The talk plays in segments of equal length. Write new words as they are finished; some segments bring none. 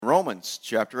Romans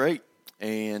chapter 8.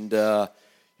 And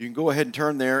you can go ahead and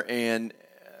turn there, and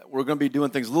we're going to be doing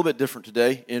things a little bit different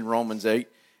today in Romans 8,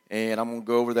 and I'm going to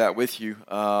go over that with you.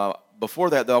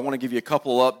 Before that, though, I want to give you a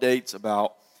couple of updates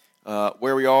about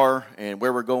where we are and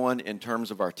where we're going in terms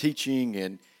of our teaching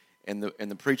and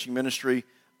the preaching ministry.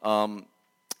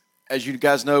 As you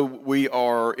guys know, we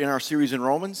are in our series in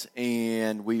Romans,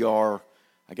 and we are,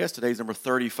 I guess today's number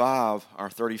 35, our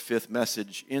 35th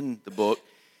message in the book.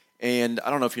 And I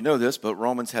don't know if you know this, but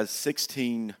Romans has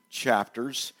 16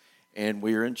 chapters, and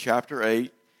we are in chapter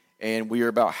 8, and we are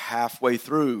about halfway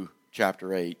through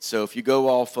chapter 8. So if you go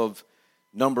off of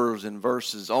numbers and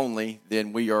verses only,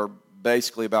 then we are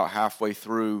basically about halfway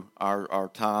through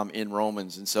our time in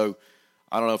Romans. And so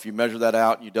I don't know if you measure that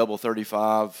out and you double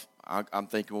 35, I'm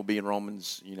thinking we'll be in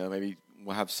Romans, maybe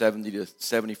we'll have 70 to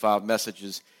 75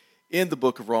 messages in the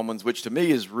book of Romans, which to me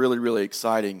is really, really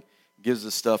exciting. Gives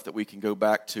us stuff that we can go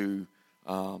back to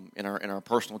in our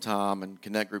personal time and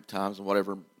connect group times and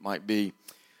whatever it might be.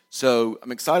 So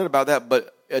I'm excited about that.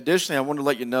 But additionally, I wanted to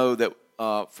let you know that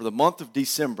for the month of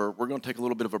December, we're going to take a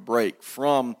little bit of a break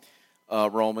from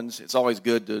Romans. It's always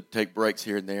good to take breaks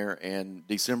here and there, and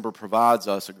December provides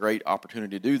us a great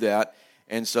opportunity to do that.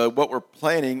 And so what we're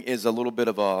planning is a little bit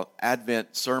of a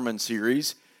Advent sermon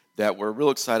series that we're real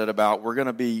excited about. We're going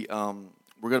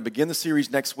to begin the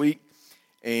series next week.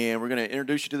 And we're going to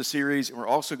introduce you to the series, and we're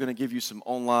also going to give you some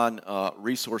online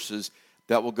resources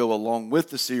that will go along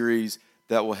with the series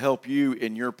that will help you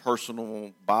in your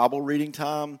personal Bible reading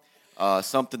time,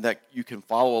 something that you can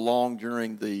follow along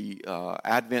during the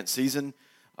Advent season.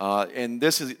 And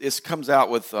this comes out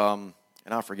with, and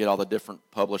I forget all the different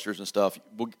publishers and stuff.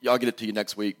 I'll get it to you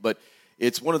next week, but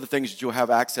it's one of the things that you'll have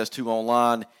access to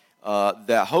online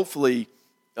that hopefully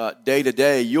day to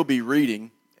day you'll be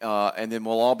reading. And then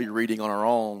we'll all be reading on our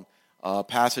own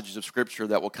passages of Scripture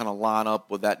that will kind of line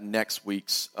up with that next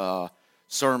week's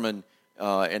sermon.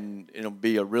 And it'll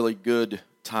be a really good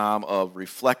time of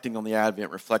reflecting on the Advent,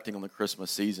 reflecting on the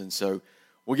Christmas season. So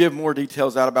we'll give more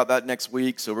details out about that next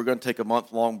week. So we're going to take a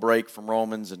month-long break from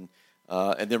Romans, and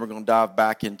then we're going to dive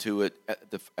back into it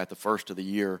at the first of the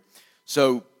year.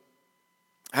 So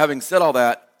having said all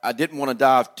that, I didn't want to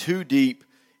dive too deep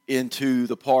into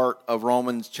the part of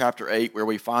Romans chapter 8 where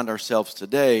we find ourselves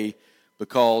today,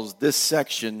 because this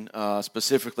section,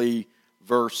 specifically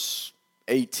verse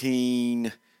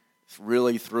 18,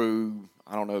 really through,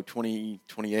 20,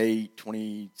 28,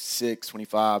 26,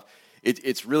 25,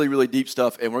 it's really, really deep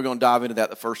stuff, and we're going to dive into that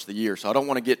the first of the year. So I don't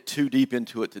want to get too deep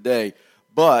into it today,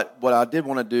 but what I did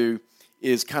want to do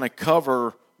is kind of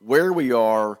cover where we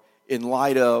are in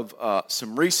light of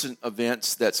some recent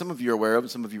events that some of you are aware of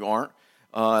and some of you aren't.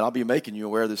 And I'll be making you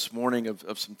aware this morning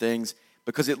of some things,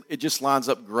 because it just lines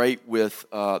up great with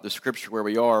the Scripture where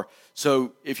we are.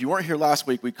 So if you weren't here last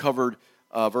week, we covered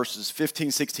verses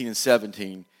 15, 16, and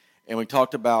 17. And we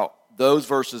talked about those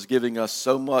verses giving us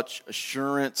so much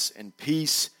assurance and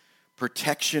peace,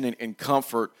 protection, and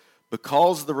comfort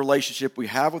because of the relationship we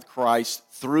have with Christ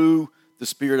through the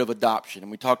spirit of adoption. And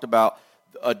we talked about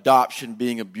adoption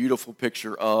being a beautiful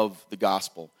picture of the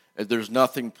gospel. There's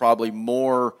nothing probably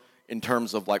more in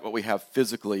terms of like what we have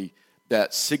physically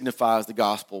that signifies the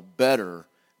gospel better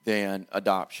than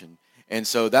adoption. And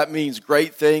so that means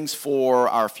great things for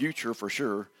our future for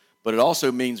sure, but it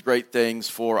also means great things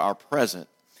for our present.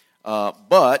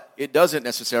 But it doesn't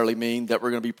necessarily mean that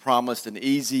we're going to be promised an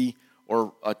easy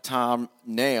or a time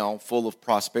now full of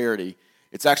prosperity.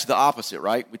 It's actually the opposite,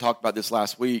 right? We talked about this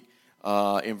last week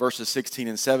in verses 16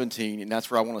 and 17, and that's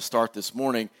where I want to start this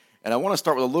morning. And I want to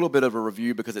start with a little bit of a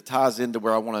review because it ties into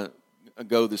where I want to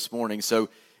go this morning. So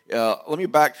let me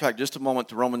backtrack just a moment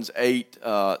to Romans 8,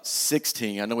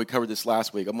 16. I know we covered this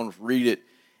last week. I'm going to read it,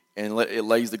 and it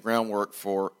lays the groundwork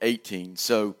for 18.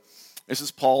 So this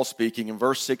is Paul speaking in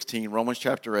verse 16, Romans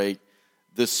chapter 8.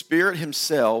 The Spirit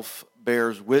himself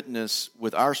bears witness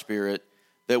with our spirit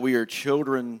that we are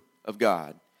children of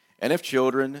God. And if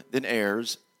children, then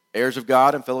heirs, heirs of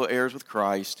God and fellow heirs with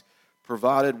Christ,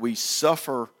 provided we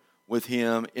suffer with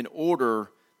him in order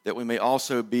that we may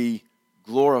also be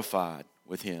glorified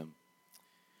with him.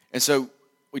 And so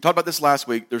we talked about this last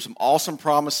week. There's some awesome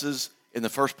promises in the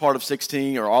first part of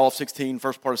 16, or all of 16,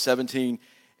 first part of 17,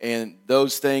 and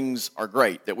those things are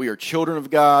great, that we are children of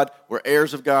God, we're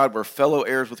heirs of God, we're fellow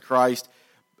heirs with Christ,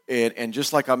 and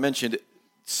just like I mentioned,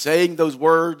 saying those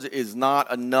words is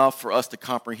not enough for us to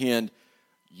comprehend.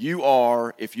 You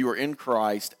are, if you are in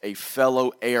Christ, a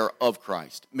fellow heir of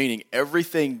Christ, meaning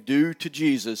everything due to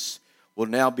Jesus will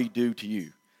now be due to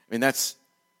you. I mean, that's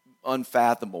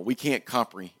unfathomable. We can't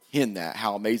comprehend that,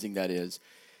 how amazing that is.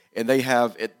 And they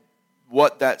have,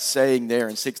 what that's saying there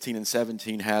in 16 and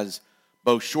 17 has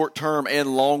both short-term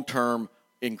and long-term,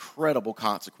 incredible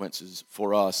consequences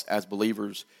for us as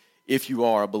believers if you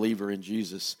are a believer in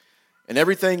Jesus. And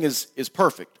everything is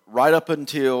perfect right up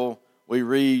until we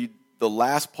read the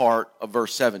last part of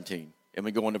verse 17 and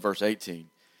we go into verse 18.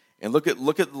 And look at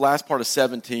the last part of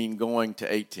 17 going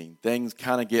to 18. Things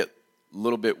kind of get a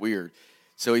little bit weird.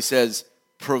 So he says,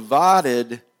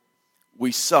 provided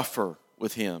we suffer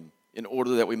with him in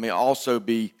order that we may also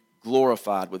be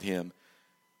glorified with him.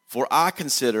 For I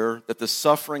consider that the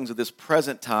sufferings of this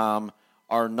present time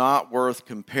are not worth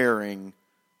comparing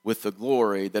with the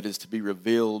glory that is to be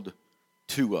revealed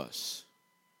to us.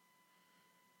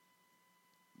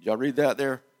 Did y'all read that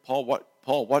there? Paul,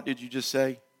 what did you just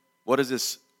say? What is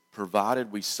this?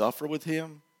 Provided we suffer with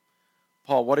him?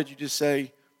 Paul, what did you just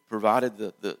say? Provided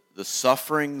the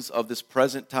sufferings of this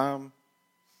present time?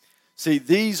 See,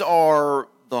 these are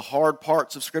the hard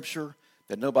parts of Scripture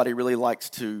that nobody really likes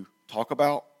to talk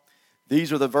about.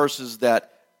 These are the verses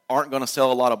that aren't going to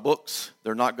sell a lot of books.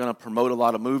 They're not going to promote a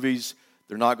lot of movies.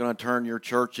 They're not going to turn your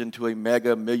church into a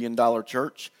mega $1,000,000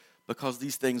 church because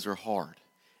these things are hard.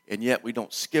 And yet we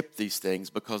don't skip these things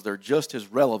because they're just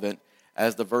as relevant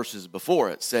as the verses before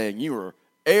it, saying you are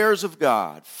heirs of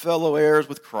God, fellow heirs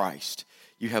with Christ.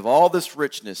 You have all this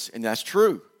richness, and that's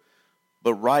true.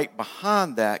 But right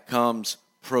behind that comes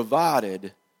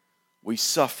provided we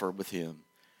suffer with him.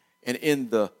 And in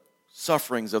the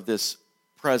sufferings of this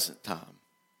present time,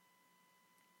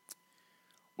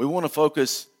 we want to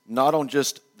focus not on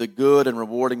just the good and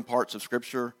rewarding parts of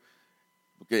Scripture,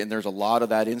 and there's a lot of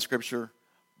that in Scripture,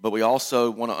 but we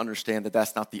also want to understand that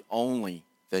that's not the only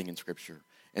thing in Scripture.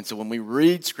 And so when we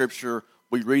read Scripture,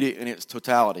 we read it in its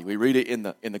totality. We read it in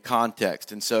the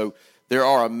context. And so there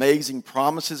are amazing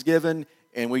promises given,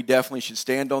 and we definitely should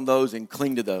stand on those and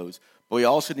cling to those. But we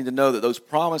also need to know that those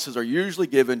promises are usually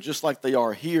given, just like they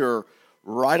are here,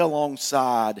 right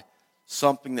alongside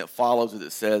something that follows it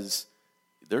that says,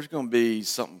 there's going to be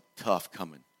something tough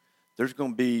coming. There's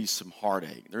going to be some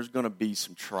heartache. There's going to be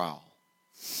some trial.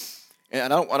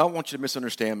 And I don't want you to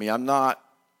misunderstand me. I'm not,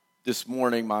 this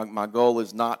morning, my goal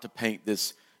is not to paint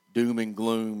this doom and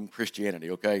gloom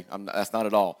Christianity, okay? That's not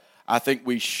at all. I think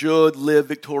we should live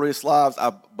victorious lives.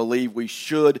 I believe we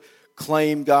should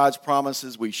claim God's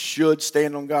promises. We should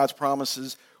stand on God's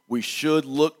promises. We should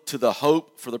look to the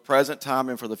hope for the present time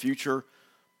and for the future.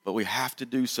 But we have to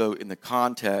do so in the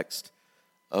context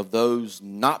of those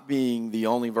not being the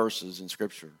only verses in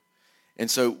Scripture. And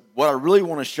so what I really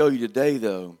want to show you today,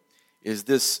 though, is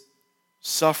this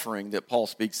suffering that Paul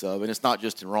speaks of. And it's not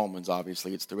just in Romans,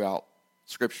 obviously. It's throughout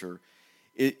Scripture.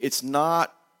 It's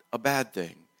not a bad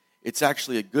thing. It's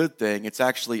actually a good thing. It's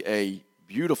actually a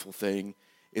beautiful thing.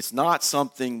 It's not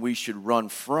something we should run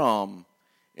from.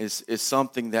 It's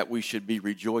something that we should be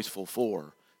rejoiceful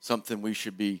for, something we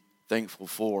should be thankful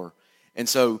for. And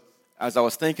so as I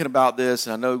was thinking about this,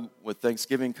 and I know with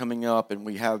Thanksgiving coming up,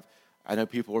 and I know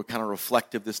people are kind of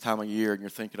reflective this time of year, and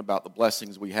you're thinking about the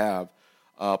blessings we have.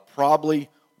 Probably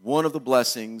one of the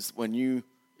blessings when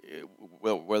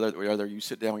whether you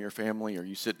sit down with your family or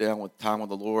you sit down with time with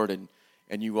the Lord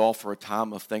and you offer a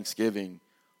time of thanksgiving,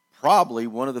 probably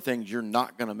one of the things you're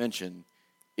not going to mention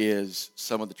is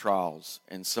some of the trials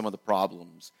and some of the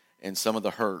problems and some of the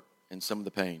hurt and some of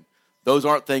the pain. Those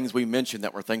aren't things we mention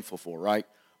that we're thankful for, right?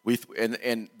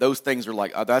 And those things are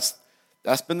like,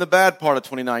 that's been the bad part of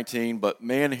 2019, but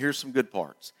man, here's some good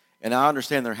parts. And I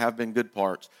understand there have been good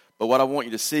parts, but what I want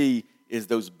you to see is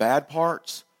those bad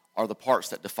parts are the parts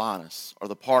that define us, are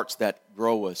the parts that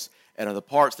grow us, and are the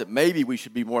parts that maybe we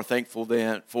should be more thankful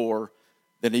than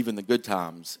even the good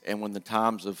times and when the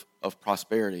times of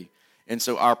prosperity. And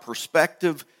so our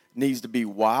perspective needs to be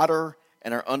wider,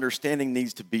 and our understanding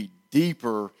needs to be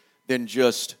deeper than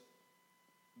just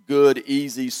good,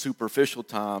 easy, superficial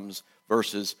times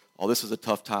versus, oh, this is a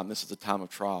tough time, this is a time of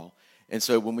trial. And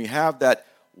so when we have that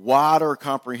wider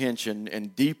comprehension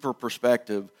and deeper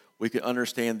perspective, we can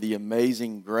understand the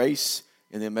amazing grace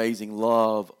and the amazing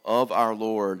love of our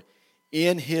Lord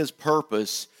in His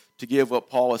purpose to give what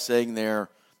Paul is saying there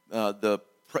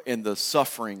in the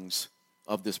sufferings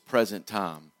of this present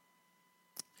time.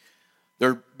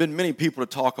 There have been many people to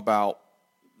talk about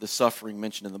the suffering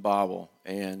mentioned in the Bible,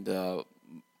 and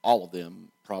all of them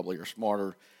probably are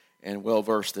smarter and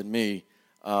well-versed than me.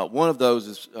 One of those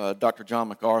is Dr. John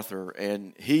MacArthur,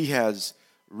 and he has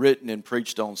written and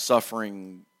preached on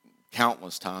suffering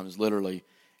countless times, literally,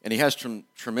 and he has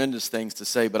tremendous things to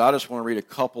say, but I just want to read a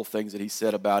couple things that he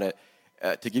said about it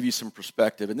to give you some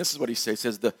perspective. And this is what he says. He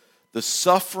says, the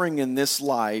suffering in this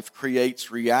life creates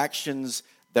reactions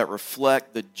that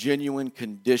reflect the genuine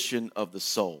condition of the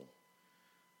soul.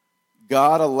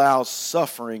 God allows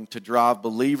suffering to drive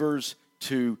believers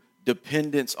to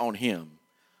dependence on Him,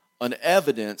 an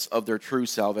evidence of their true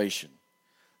salvation.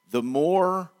 The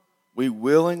more we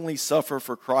willingly suffer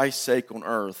for Christ's sake on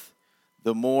earth,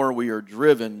 the more we are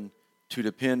driven to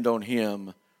depend on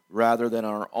Him rather than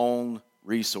our own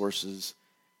resources,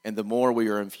 and the more we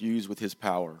are infused with His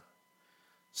power.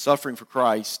 Suffering for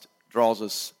Christ draws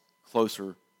us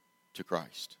closer to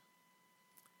Christ.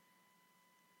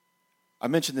 I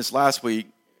mentioned this last week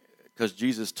because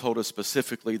Jesus told us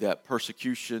specifically that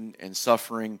persecution and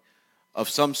suffering of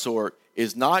some sort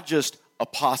is not just a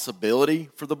possibility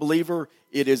for the believer,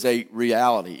 it is a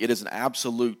reality. It is an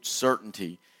absolute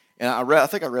certainty. And I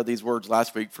think I read these words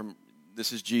last week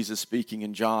this is Jesus speaking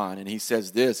in John, and he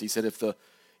says this. He said,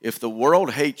 if the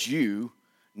world hates you,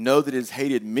 know that it has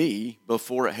hated me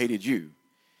before it hated you.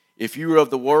 If you were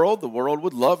of the world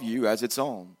would love you as its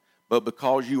own. But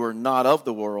because you are not of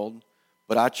the world,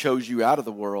 but I chose you out of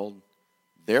the world,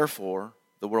 therefore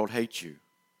the world hates you.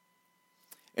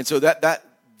 And so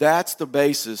that's the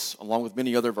basis, along with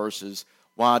many other verses,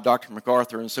 why Dr.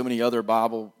 MacArthur and so many other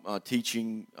Bible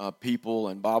teaching people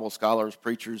and Bible scholars,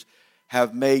 preachers,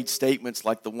 have made statements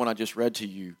like the one I just read to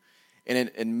you,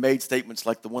 and made statements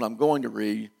like the one I'm going to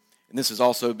read. And this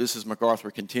is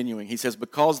MacArthur continuing. He says,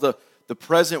 because the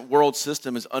present world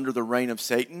system is under the reign of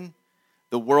Satan,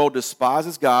 the world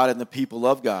despises God and the people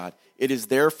of God. It is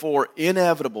therefore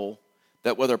inevitable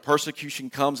that whether persecution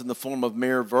comes in the form of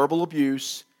mere verbal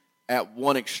abuse at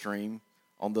one extreme,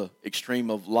 on the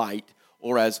extreme of light,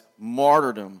 or as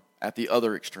martyrdom at the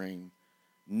other extreme,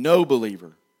 no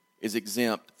believer is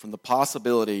exempt from the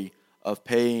possibility of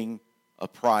paying a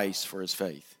price for his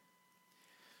faith.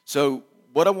 So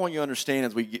what I want you to understand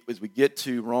as we get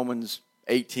to Romans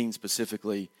 18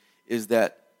 specifically is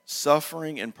that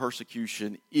suffering and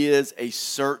persecution is a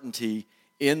certainty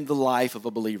in the life of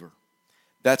a believer.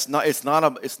 It's not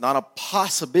a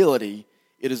possibility,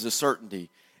 it is a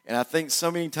certainty. And I think so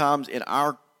many times in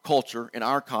our culture, in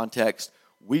our context,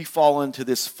 we fall into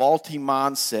this faulty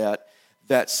mindset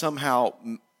that somehow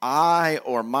I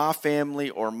or my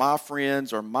family or my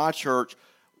friends or my church,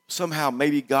 somehow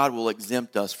maybe God will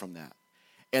exempt us from that.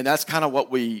 And that's kind of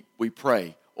what we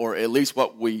pray, or at least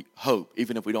what we hope,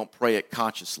 even if we don't pray it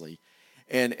consciously.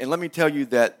 And let me tell you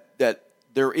that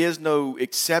there is no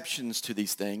exceptions to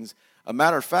these things. A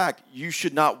matter of fact, you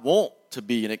should not want to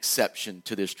be an exception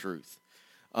to this truth.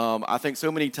 I think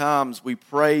so many times we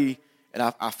pray,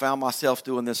 and I found myself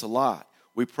doing this a lot.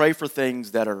 We pray for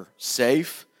things that are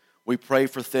safe, we pray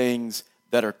for things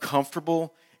that are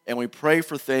comfortable, and we pray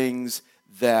for things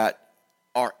that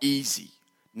are easy.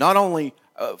 Not only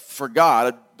for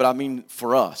God, but I mean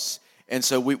for us. And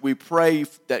so we pray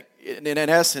that, in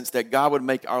essence, that God would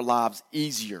make our lives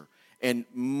easier and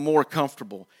more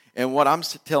comfortable. And what I'm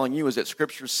telling you is that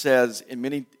Scripture says in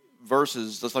many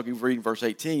verses, just like we've read in verse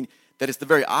 18, that it's the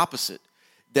very opposite,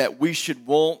 that we should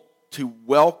want to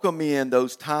welcome in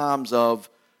those times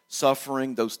of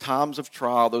suffering, those times of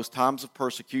trial, those times of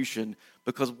persecution,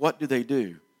 because what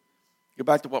do? Go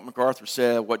back to what MacArthur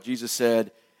said, what Jesus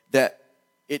said, that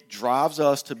it drives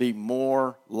us to be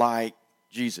more like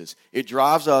Jesus. It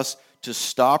drives us to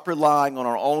stop relying on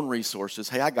our own resources.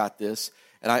 Hey, I got this.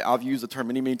 And I've used the term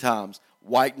many, many times,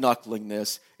 white-knuckling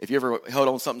this. If you ever held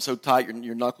on something so tight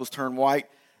your knuckles turn white,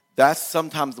 that's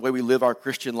sometimes the way we live our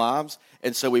Christian lives.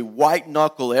 And so we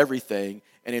white-knuckle everything,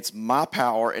 and it's my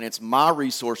power, and it's my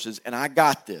resources, and I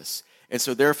got this. And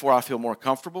so therefore I feel more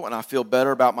comfortable, and I feel better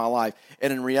about my life.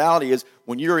 And in reality is,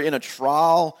 when you're in a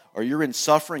trial or you're in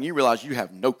suffering, you realize you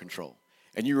have no control.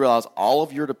 And you realize all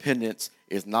of your dependence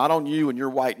is not on you and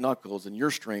your white knuckles and your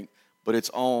strength, but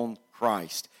it's on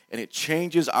Christ. And it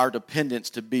changes our dependence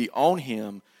to be on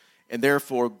Him, and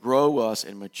therefore grow us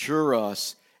and mature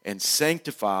us and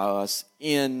sanctify us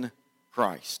in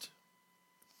Christ.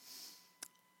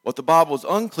 What the Bible is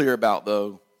unclear about,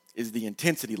 though, is the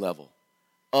intensity level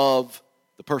of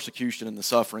the persecution and the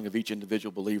suffering of each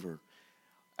individual believer.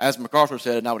 As MacArthur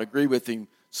said, and I would agree with him,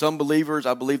 some believers,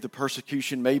 I believe the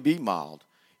persecution may be mild.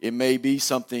 It may be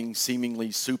something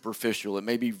seemingly superficial. It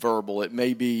may be verbal. It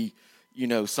may be,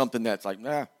 something that's like,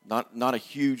 not a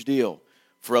huge deal.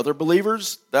 For other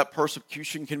believers, that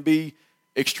persecution can be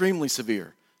extremely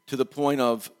severe, to the point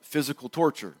of physical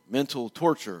torture, mental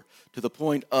torture, to the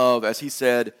point of, as he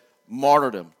said,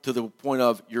 martyrdom, to the point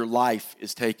of your life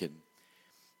is taken.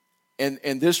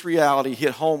 And this reality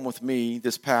hit home with me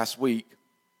this past week,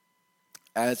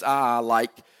 as I,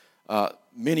 like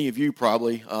many of you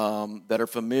probably that are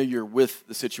familiar with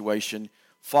the situation,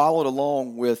 followed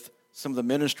along with some of the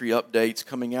ministry updates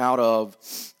coming out of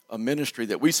a ministry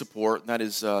that we support, and that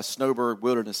is Snowbird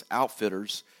Wilderness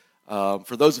Outfitters.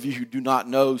 For those of you who do not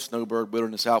know Snowbird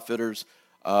Wilderness Outfitters,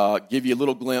 give you a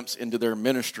little glimpse into their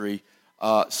ministry.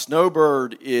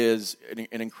 Snowbird is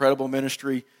an incredible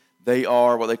ministry. They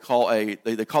are what they call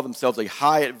they call themselves a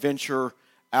high adventure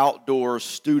outdoor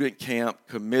student camp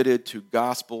committed to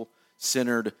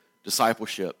gospel-centered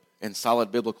discipleship and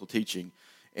solid biblical teaching.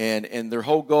 And their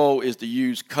whole goal is to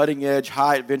use cutting-edge,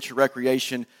 high-adventure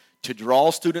recreation to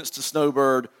draw students to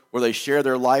Snowbird where they share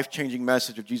their life-changing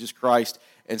message of Jesus Christ.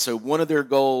 And so one of their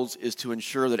goals is to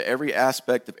ensure that every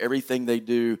aspect of everything they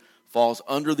do falls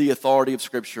under the authority of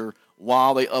Scripture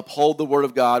while they uphold the Word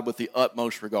of God with the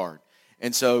utmost regard.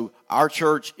 And so our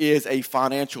church is a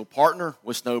financial partner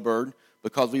with Snowbird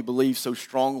because we believe so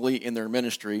strongly in their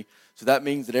ministry. So that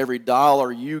means that every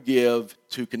dollar you give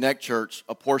to Connect Church,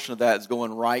 a portion of that is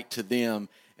going right to them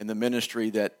in the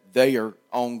ministry that they are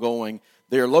ongoing.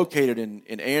 They are located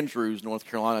in Andrews, North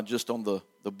Carolina, just on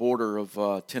the border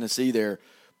of Tennessee there.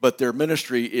 But their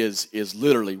ministry is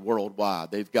literally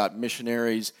worldwide. They've got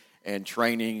missionaries and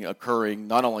training occurring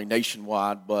not only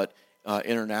nationwide but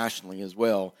internationally as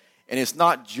well. And it's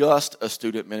not just a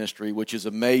student ministry, which is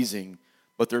amazing,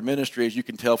 but their ministry, as you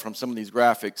can tell from some of these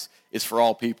graphics, is for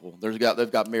all people. They've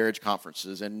got marriage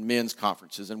conferences and men's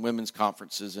conferences and women's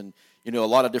conferences and a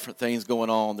lot of different things going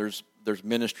on. There's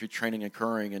ministry training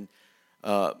occurring. And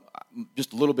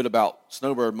just a little bit about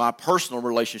Snowbird. My personal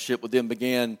relationship with them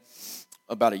began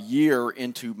about a year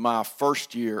into my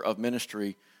first year of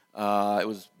ministry. It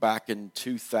was back in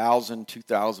 2000,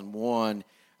 2001.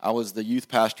 I was the youth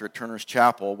pastor at Turner's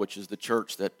Chapel, which is the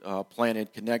church that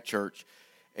planted Connect Church.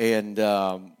 And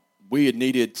we had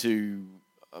needed to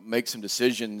make some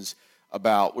decisions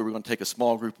about we were going to take a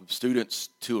small group of students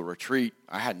to a retreat.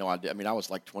 I had no idea. I mean, I was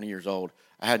like 20 years old.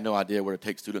 I had no idea where to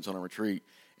take students on a retreat.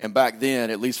 And back then,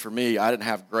 at least for me, I didn't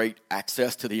have great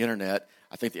access to the internet.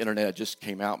 I think the internet just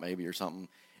came out maybe or something.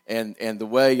 And the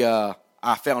way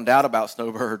I found out about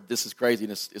Snowbird, this is crazy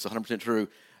and it's 100% true.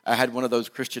 I had one of those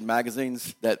Christian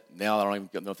magazines that now I don't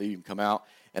even know if they even come out.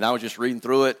 And I was just reading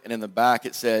through it, and in the back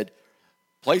it said,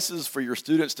 places for your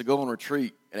students to go on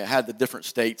retreat. And it had the different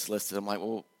states listed. I'm like,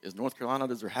 well, is North Carolina,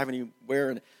 does there have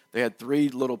anywhere? And they had 3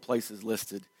 little places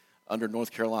listed under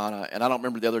North Carolina. And I don't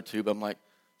remember the other 2, but I'm like,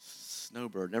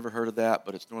 Snowbird, never heard of that,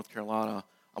 but it's North Carolina.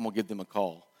 I'm going to give them a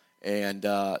call. And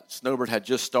Snowbird had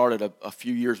just started a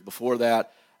few years before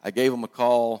that. I gave them a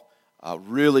call,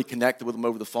 really connected with them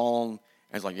over the phone. And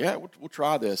I was like, yeah, we'll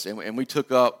try this. And we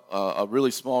took up a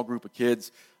really small group of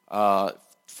kids for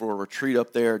a retreat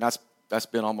up there. And that's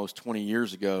been almost 20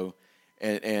 years ago.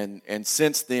 And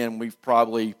since then, we've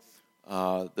probably,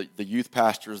 the youth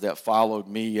pastors that followed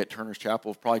me at Turner's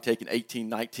Chapel have probably taken 18,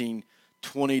 19,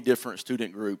 20 different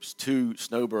student groups to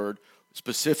Snowbird,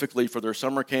 specifically for their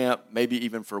summer camp, maybe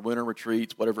even for winter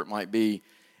retreats, whatever it might be.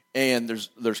 And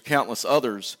there's countless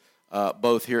others,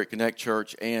 both here at Connect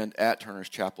Church and at Turner's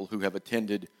Chapel, who have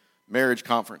attended marriage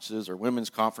conferences or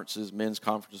women's conferences, men's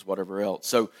conferences, whatever else.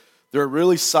 So they're a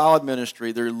really solid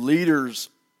ministry. Their leaders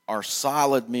are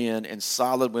solid men and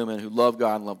solid women who love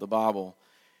God and love the Bible.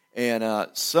 And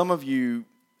some of you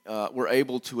were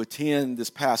able to attend this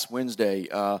past Wednesday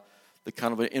the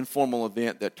kind of an informal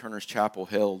event that Turner's Chapel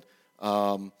held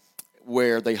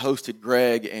where they hosted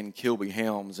Greg and Kilby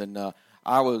Helms. And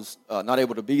I was not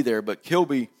able to be there, but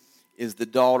Kilby is the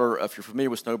daughter, if you're familiar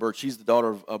with Snowbird, she's the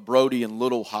daughter of Brody and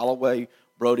Little Holloway.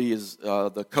 Brody is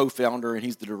the co-founder, and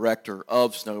he's the director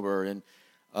of Snowbird.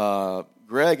 And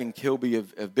Greg and Kilby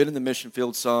have been in the mission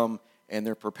field some, and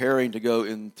they're preparing to go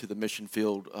into the mission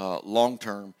field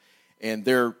long-term. And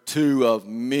they're 2 of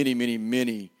many, many,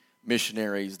 many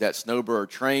missionaries that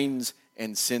Snowbird trains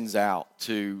and sends out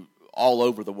to all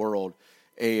over the world.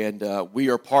 And we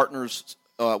are partners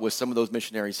with some of those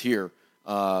missionaries here,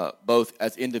 both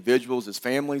as individuals, as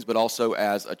families, but also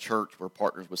as a church. We're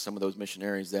partners with some of those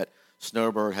missionaries that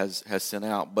Snowbird has sent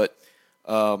out. But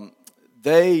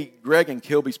Greg and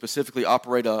Kilby specifically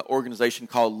operate an organization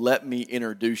called Let Me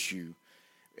Introduce You.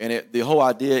 And the whole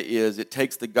idea is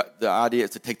the idea is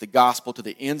to take the gospel to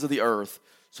the ends of the earth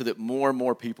so that more and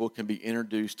more people can be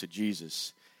introduced to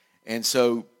Jesus. And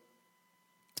so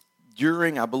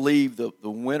during, I believe, the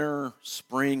winter,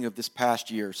 spring of this past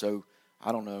year, so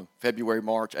I don't know, February,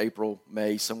 March, April,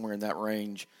 May, somewhere in that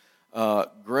range,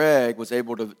 Greg was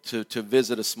able to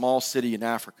visit a small city in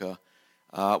Africa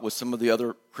with some of the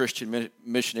other Christian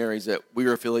missionaries that we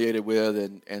are affiliated with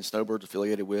and Snowbird's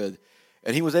affiliated with.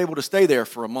 And he was able to stay there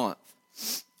for a month.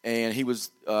 And he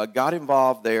got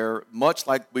involved there, much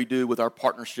like we do with our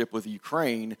partnership with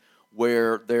Ukraine,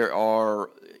 where there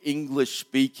are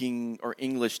English-speaking or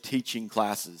English-teaching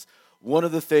classes one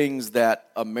of the things that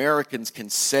Americans can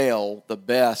sell the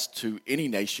best to any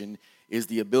nation is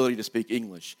the ability to speak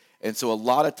English. And so a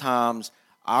lot of times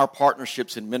our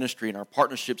partnerships in ministry and our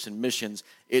partnerships in missions,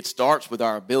 it starts with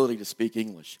our ability to speak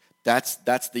English. That's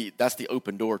the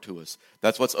open door to us.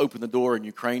 That's what's opened the door in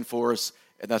Ukraine for us,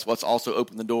 and that's what's also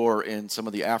opened the door in some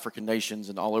of the African nations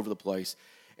and all over the place.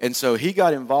 And so he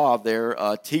got involved there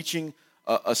teaching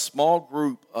a small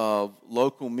group of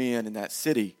local men in that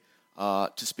city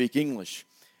to speak English.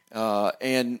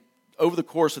 And over the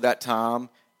course of that time,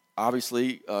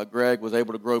 obviously, Greg was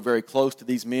able to grow very close to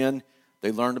these men.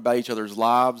 They learned about each other's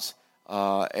lives,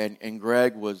 and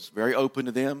Greg was very open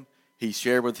to them. He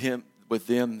shared with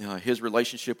them his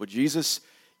relationship with Jesus.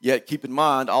 Yet, keep in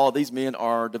mind, all of these men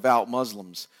are devout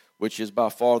Muslims, which is by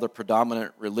far the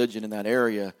predominant religion in that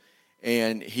area.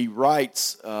 And he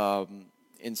writes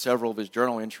in several of his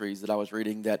journal entries that I was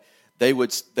reading that they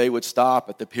would stop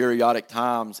at the periodic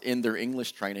times in their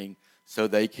English training so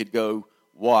they could go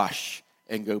wash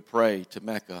and go pray to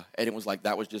Mecca. And it was like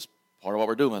that was just part of what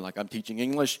we're doing. Like, I'm teaching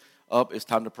English. It's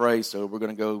time to pray, so we're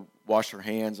going to go wash our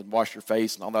hands and wash your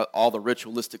face and all the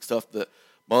ritualistic stuff that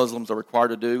Muslims are required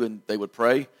to do. And they would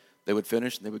pray, they would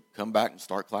finish, and they would come back and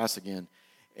start class again.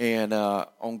 And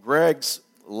on Greg's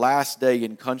last day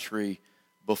in country,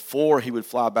 before he would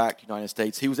fly back to the United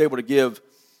States, he was able to give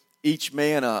each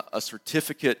man a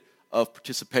certificate of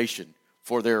participation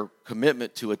for their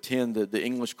commitment to attend the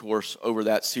English course over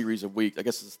that series of weeks. I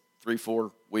guess it's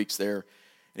 3-4 weeks there.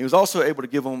 And he was also able to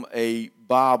give them a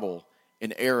Bible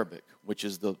in Arabic, which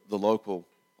is the local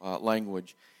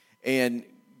language. And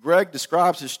Greg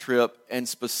describes his trip, and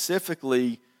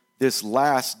specifically this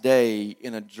last day,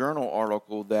 in a journal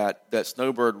article that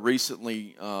Snowbird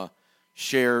recently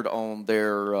shared on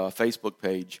their Facebook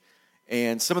page.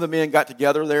 And some of the men got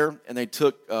together there, and they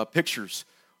took pictures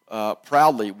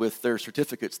proudly with their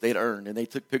certificates they'd earned. And they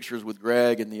took pictures with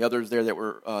Greg and the others there that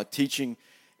were teaching.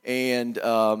 And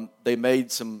they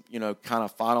made some, kind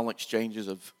of final exchanges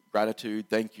of gratitude.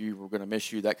 Thank you. We're going to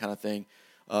miss you, that kind of thing.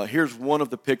 Here's one of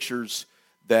the pictures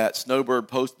that Snowbird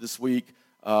posted this week.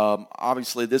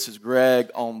 Obviously, this is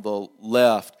Greg on the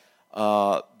left.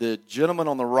 The gentleman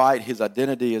on the right, his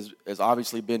identity has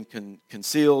obviously been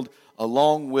concealed,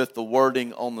 along with the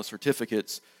wording on the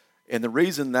certificates. And the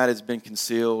reason that has been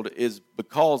concealed is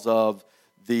because of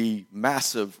the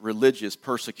massive religious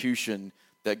persecution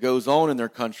that goes on in their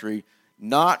country,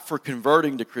 not for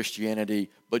converting to Christianity,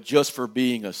 but just for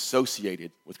being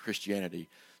associated with Christianity.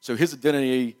 So his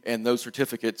identity and those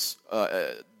certificates,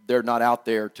 they're not out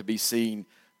there to be seen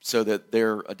so that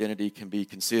their identity can be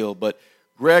concealed. But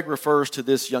Greg refers to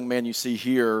this young man you see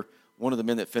here, one of the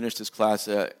men that finished his class,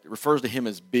 refers to him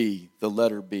as B, the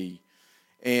letter B.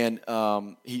 And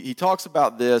he talks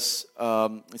about this.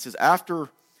 He says, after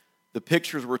the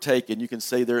pictures were taken, you can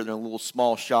see they're in a little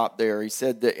small shop there. He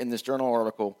said that in this journal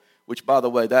article, which, by the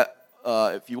way, that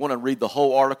if you want to read the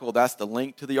whole article, that's the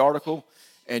link to the article,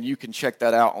 and you can check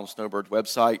that out on Snowbird's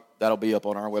website. That'll be up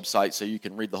on our website, so you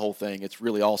can read the whole thing. It's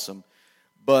really awesome.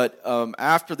 But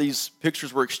after these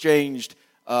pictures were exchanged,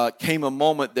 came a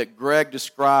moment that Greg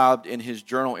described in his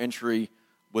journal entry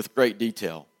with great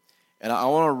detail. And I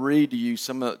want to read to you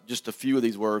just a few of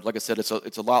these words. Like I said,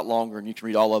 it's a lot longer, and you can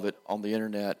read all of it on the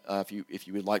internet if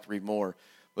you would like to read more.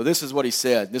 But this is what he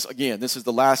said. This is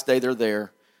the last day they're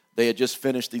there. They had just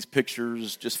finished these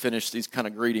pictures, just finished these kind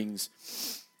of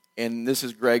greetings. And this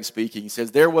is Greg speaking. He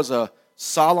says, there was a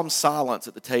solemn silence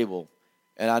at the table,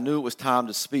 and I knew it was time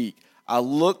to speak. I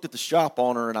looked at the shop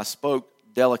owner, and I spoke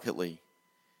delicately. He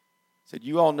said,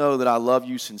 you all know that I love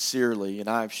you sincerely, and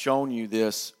I have shown you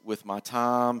this with my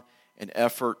time and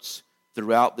efforts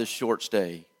throughout this short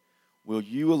stay. Will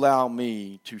you allow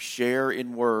me to share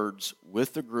in words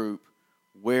with the group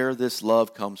where this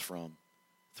love comes from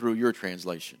through your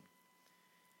translation?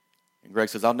 And Greg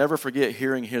says, I'll never forget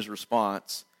hearing his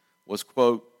response was,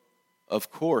 quote,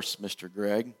 of course, Mr.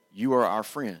 Greg, you are our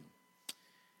friend.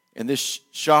 And this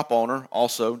shop owner,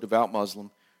 also devout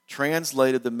Muslim,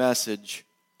 translated the message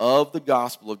of the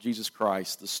gospel of Jesus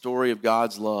Christ, the story of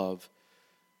God's love,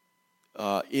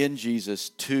 in Jesus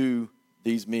to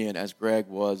these men. As Greg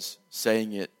was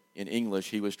saying it in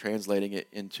English, he was translating it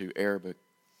into Arabic.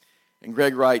 And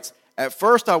Greg writes, at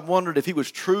first I wondered if he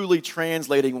was truly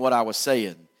translating what I was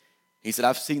saying. He said,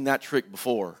 I've seen that trick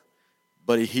before,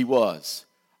 but he was.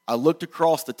 I looked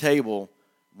across the table.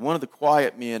 One of the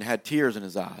quiet men had tears in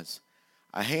his eyes.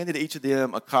 I handed each of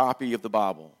them a copy of the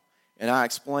Bible, and I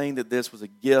explained that this was a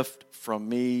gift from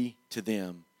me to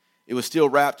them. It was still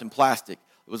wrapped in plastic.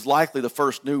 It was likely the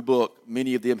first new book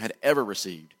many of them had ever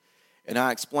received. And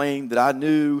I explained that I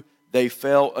knew they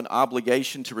felt an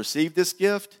obligation to receive this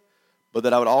gift, but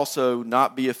that I would also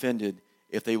not be offended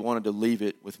if they wanted to leave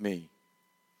it with me.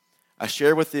 I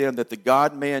share with them that the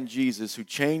God-man Jesus, who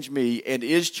changed me and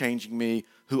is changing me,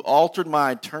 who altered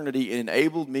my eternity and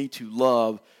enabled me to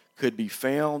love, could be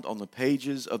found on the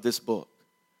pages of this book.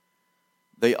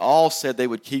 They all said they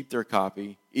would keep their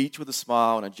copy, each with a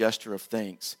smile and a gesture of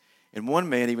thanks. And one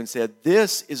man even said,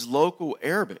 "This is local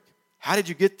Arabic. How did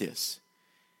you get this?"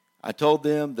 I told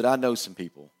them that I know some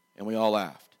people, and we all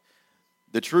laughed.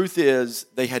 The truth is,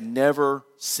 they had never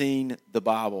seen the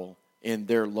Bible in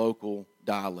their local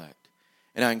dialect.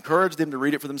 And I encouraged them to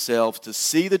read it for themselves, to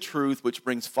see the truth which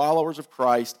brings followers of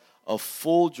Christ of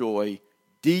full joy,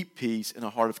 deep peace, and a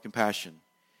heart of compassion.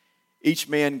 Each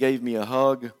man gave me a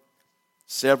hug,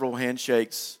 several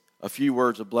handshakes, a few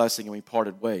words of blessing, and we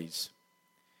parted ways.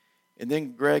 And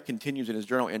then Greg continues in his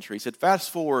journal entry. He said,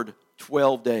 fast forward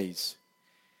 12 days.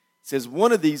 He says,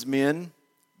 one of these men,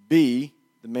 B,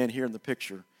 the man here in the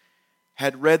picture,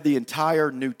 had read the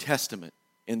entire New Testament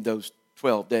in those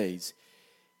 12 days.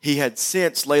 He had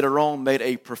since later on made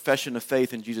a profession of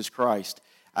faith in Jesus Christ.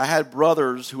 I had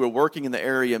brothers who were working in the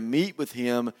area meet with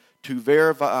him to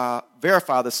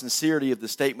verify the sincerity of the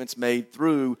statements made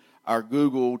through our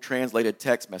Google translated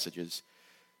text messages.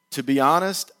 To be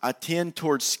honest, I tend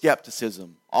towards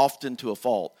skepticism, often to a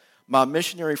fault. My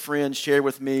missionary friends shared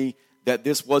with me that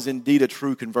this was indeed a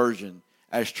true conversion,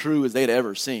 as true as they had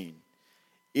ever seen.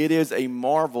 It is a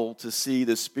marvel to see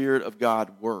the Spirit of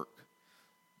God work.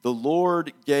 The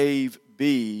Lord gave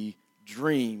B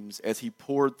dreams as he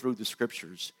poured through the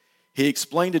Scriptures. He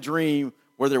explained a dream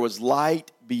where there was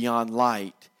light beyond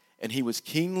light, and he was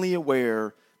keenly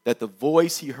aware that the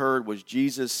voice he heard was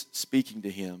Jesus speaking to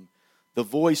him. The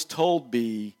voice told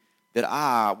B that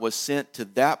I was sent to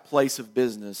that place of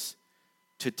business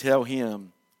to tell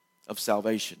him of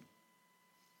salvation.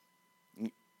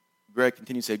 Greg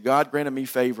continues to say, God granted me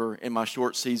favor in my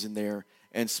short season there,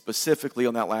 and specifically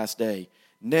on that last day.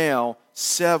 Now,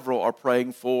 several are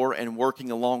praying for and working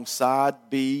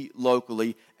alongside B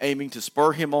locally, aiming to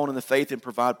spur him on in the faith and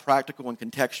provide practical and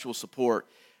contextual support.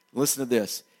 Listen to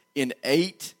this. In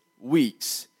 8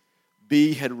 weeks,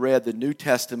 B had read the New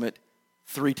Testament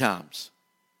 3 times.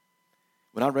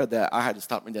 When I read that, I had to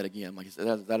stop reading that again. Like, is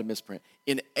that a misprint?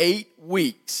 In 8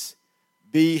 weeks,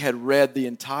 B had read the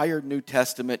entire New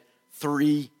Testament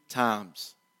 3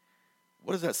 times.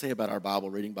 What does that say about our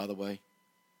Bible reading, by the way?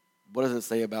 What does it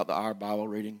say about our Bible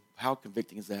reading? How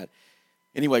convicting is that?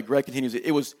 Anyway, Greg continues.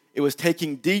 It was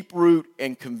taking deep root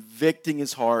and convicting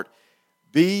his heart.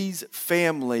 B's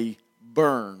family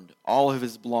burned all of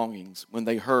his belongings when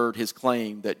they heard his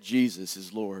claim that Jesus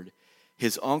is Lord.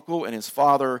 His uncle and his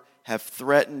father have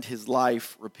threatened his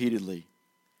life repeatedly.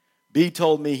 B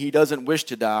told me he doesn't wish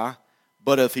to die,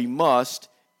 but if he must,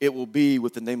 it will be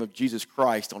with the name of Jesus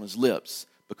Christ on his lips,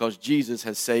 because Jesus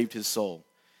has saved his soul.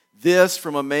 This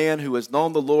from a man who has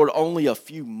known the Lord only a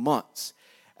few months.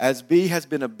 As B has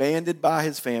been abandoned by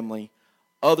his family,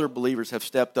 other believers have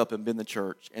stepped up and been the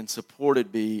church and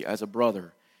supported B as a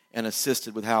brother and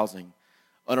assisted with housing.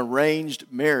 An arranged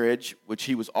marriage, which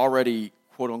he was already,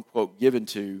 quote-unquote, given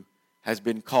to, has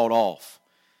been called off.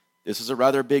 This is a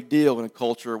rather big deal in a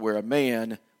culture where a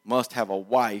man must have a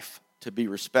wife to be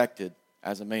respected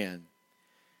as a man.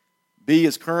 B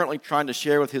is currently trying to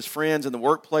share with his friends in the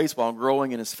workplace while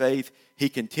growing in his faith. He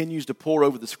continues to pore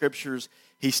over the Scriptures.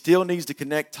 He still needs to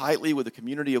connect tightly with a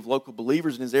community of local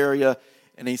believers in his area.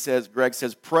 And Greg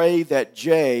says, pray that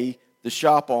Jay, the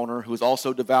shop owner, who is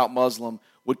also a devout Muslim,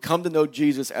 would come to know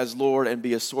Jesus as Lord and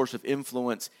be a source of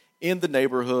influence in the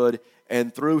neighborhood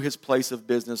and through his place of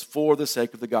business for the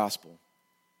sake of the gospel.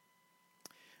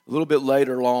 A little bit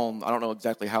later on, I don't know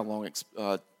exactly how long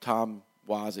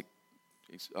time-wise it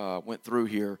went through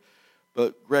here,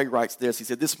 but Greg writes this. He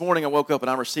said, this morning I woke up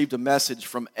and I received a message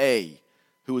from A,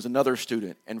 who is another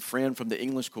student and friend from the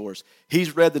English course.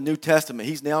 He's read the New Testament.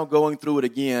 He's now going through it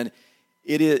again.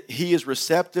 He is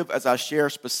receptive as I share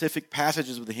specific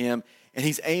passages with him, and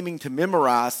he's aiming to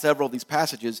memorize several of these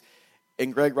passages.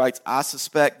 And Greg writes, I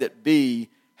suspect that B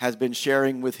has been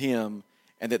sharing with him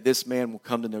and that this man will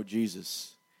come to know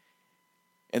Jesus.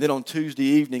 And then on Tuesday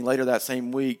evening, later that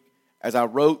same week, as I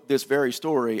wrote this very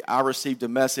story, I received a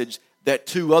message that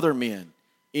 2 other men,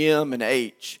 M and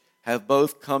H, have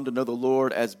both come to know the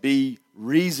Lord as B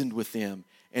reasoned with them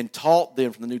and taught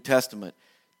them from the New Testament.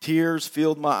 Tears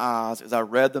filled my eyes as I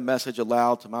read the message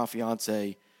aloud to my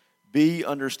fiancée. B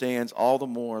understands all the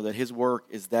more that his work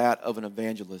is that of an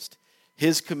evangelist.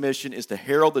 His commission is to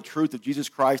herald the truth of Jesus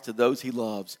Christ to those he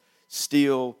loves,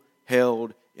 still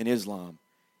held in Islam.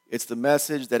 It's the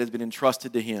message that has been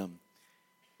entrusted to him.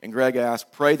 And Greg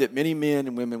asked, pray that many men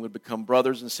and women would become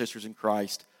brothers and sisters in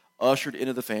Christ, ushered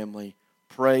into the family,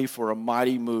 pray for a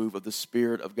mighty move of the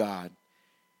Spirit of God.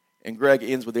 And Greg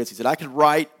ends with this. He said, I could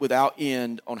write without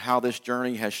end on how this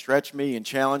journey has stretched me and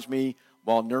challenged me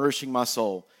while nourishing my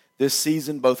soul. This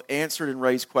season both answered and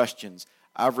raised questions.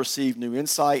 I've received new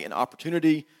insight and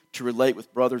opportunity to relate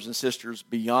with brothers and sisters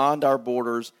beyond our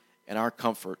borders and our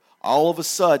comfort. All of a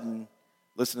sudden,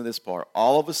 listen to this part,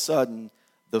 all of a sudden,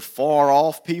 the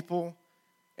far-off people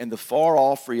and the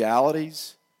far-off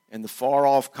realities and the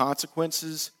far-off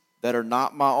consequences that are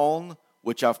not my own,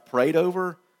 which I've prayed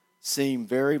over, seem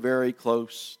very, very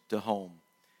close to home.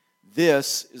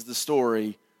 This is the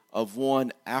story of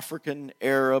one African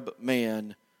Arab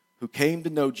man who came to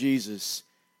know Jesus,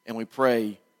 and we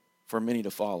pray for many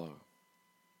to follow.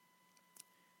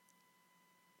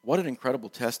 What an incredible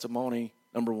testimony,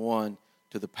 number one,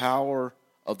 to the power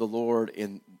of the Lord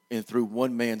in through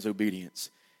one man's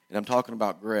obedience. And I'm talking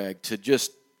about Greg, to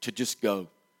just go.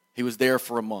 He was there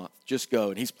for a month, just go.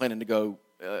 And he's planning to go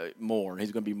more, and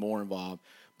he's going to be more involved.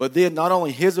 But then not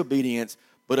only his obedience,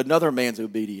 but another man's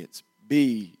obedience,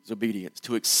 B's obedience,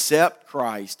 to accept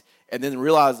Christ and then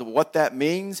realize that what that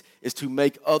means is to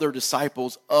make other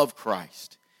disciples of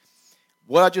Christ.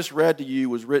 What I just read to you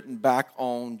was written back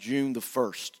on June the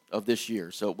 1st of this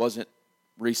year. So it wasn't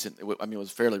recent. I mean, it was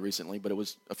fairly recently, but it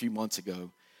was a few months ago.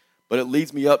 But it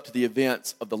leads me up to the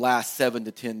events of the last 7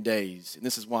 to 10 days. And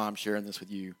this is why I'm sharing this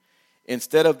with you.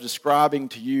 Instead of describing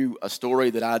to you a story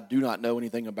that I do not know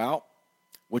anything about,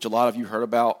 which a lot of you heard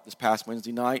about this past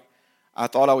Wednesday night, I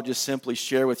thought I would just simply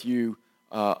share with you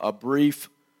a brief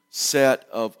set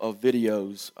of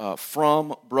videos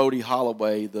from Brody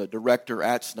Holloway, the director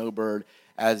at Snowbird.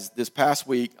 As this past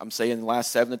week, I'm saying in the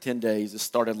last 7 to 10 days, this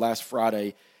started last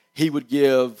Friday, he would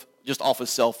give, just off his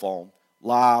cell phone,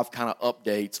 live kind of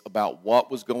updates about what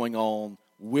was going on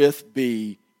with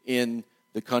B in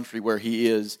the country where he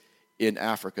is in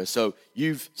Africa. So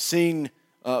you've seen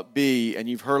B, and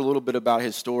you've heard a little bit about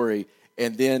his story,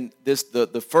 and then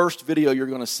the first video you're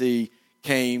going to see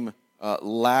came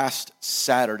last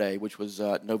Saturday, which was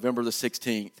November the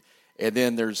 16th, and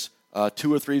then there's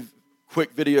 2 or 3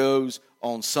 quick videos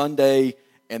on Sunday,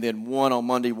 and then one on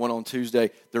Monday, one on Tuesday.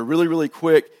 They're really, really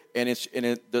quick, and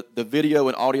the video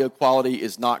and audio quality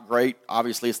is not great.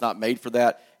 Obviously, it's not made for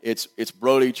that. It's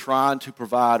Brody trying to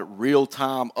provide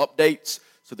real-time updates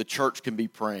so the church can be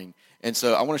praying. And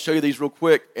so I want to show you these real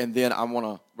quick, and then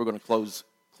we're going to close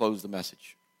the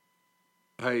message.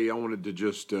 Hey, I wanted to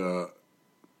just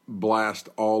blast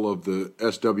all of the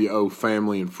SWO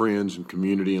family and friends and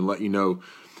community and let you know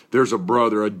there's a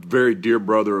brother, a very dear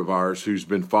brother of ours, who's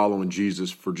been following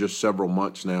Jesus for just several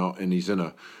months now, and he's in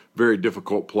a very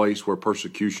difficult place where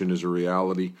persecution is a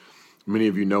reality. Many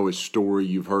of you know his story.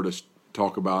 You've heard us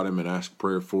talk about him and ask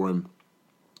prayer for him.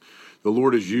 The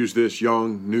Lord has used this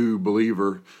young, new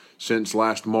believer since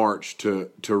last March to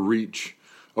reach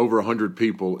over 100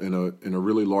 people in a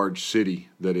really large city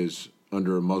that is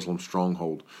under a Muslim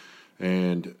stronghold.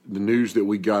 And the news that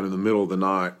we got in the middle of the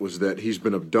night was that he's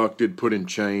been abducted, put in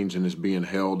chains, and is being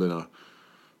held in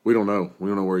we don't know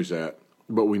where he's at,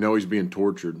 but we know he's being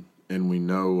tortured, and we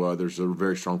know there's a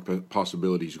very strong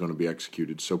possibility he's going to be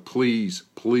executed. So please,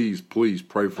 please, please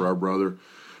pray for our brother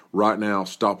right now.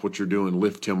 Stop what you're doing,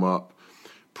 lift him up,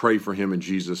 pray for him in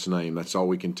Jesus' name. That's all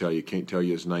we can tell you. Can't tell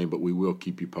you his name, but we will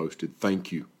keep you posted.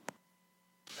 Thank you.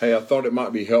 Hey, I thought it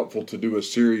might be helpful to do a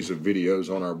series of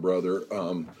videos on our brother.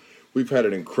 We've had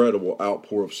an incredible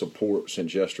outpour of support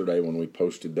since yesterday when we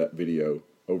posted that video,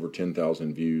 over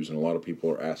 10,000 views, and a lot of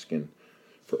people are asking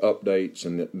for updates.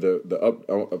 And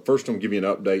first I'm going to give you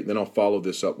an update, then I'll follow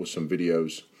this up with some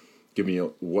videos giving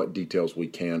you what details we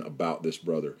can about this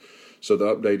brother. So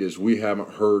the update is we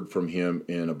haven't heard from him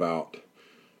in about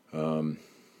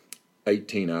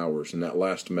 18 hours, and that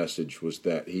last message was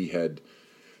that he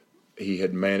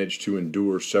had managed to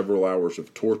endure several hours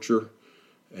of torture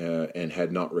and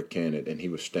had not recanted, and he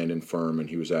was standing firm, and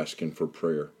he was asking for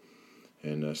prayer.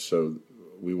 And so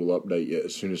we will update you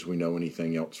as soon as we know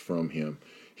anything else from him.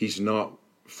 He's not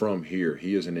from here.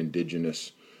 He is an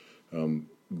indigenous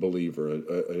believer,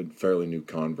 a fairly new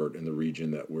convert in the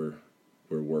region that we're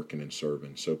working and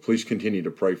serving. So please continue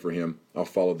to pray for him. I'll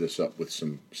follow this up with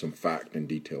some fact and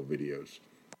detailed videos.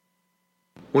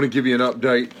 I want to give you an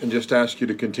update and just ask you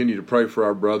to continue to pray for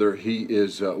our brother. He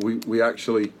is, we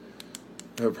actually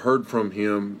have heard from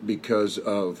him because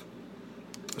of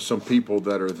some people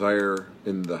that are there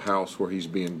in the house where he's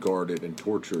being guarded and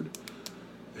tortured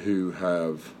who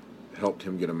have helped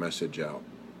him get a message out.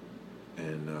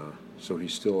 And so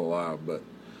he's still alive, but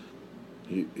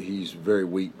he's very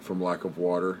weak from lack of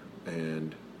water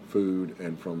and food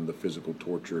and from the physical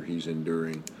torture he's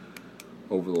enduring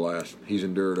he's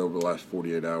endured over the last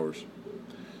 48 hours.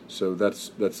 So that's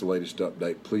the latest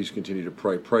update. Please continue to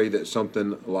pray. Pray that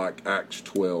something like Acts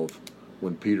 12,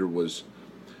 when Peter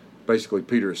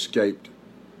escaped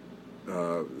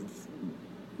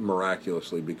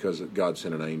miraculously because God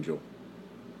sent an angel.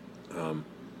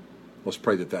 Let's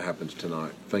pray that happens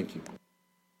tonight. Thank you.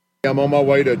 I'm on my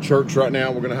way to church right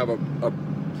now. We're going to have a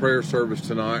prayer service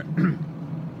tonight.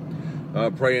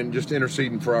 Praying, just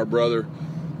interceding for our brother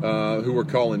who we're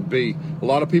calling B. A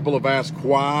lot of people have asked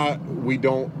why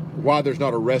there's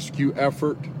not a rescue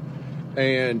effort.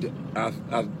 And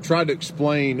I tried to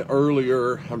explain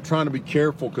earlier, I'm trying to be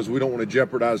careful because we don't want to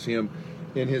jeopardize him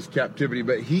in his captivity,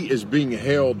 but he is being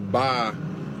held by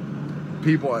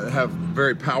people that have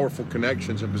very powerful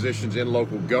connections and positions in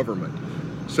local government.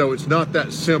 So it's not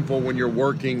that simple when you're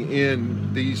working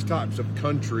in these types of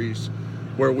countries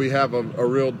where we have a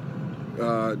real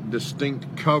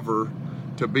distinct cover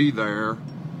to be there.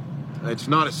 It's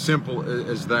not as simple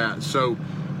as that. So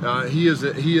he is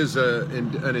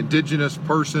an indigenous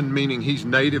person, meaning he's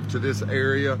native to this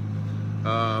area,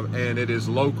 and it is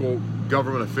local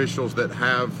government officials that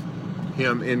have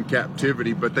him in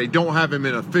captivity, but they don't have him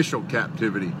in official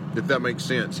captivity, if that makes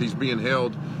sense. He's being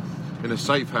held in a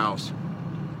safe house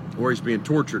where he's being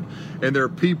tortured. And there are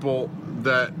people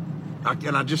that,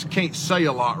 I just can't say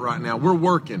a lot right now. We're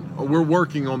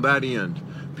working on that end.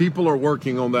 People are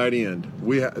working on that end.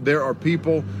 There are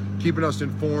people keeping us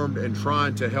informed and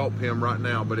trying to help him right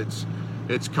now, but it's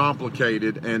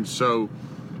complicated. And so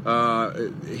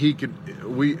we're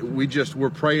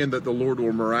praying that the Lord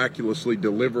will miraculously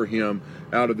deliver him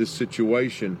out of this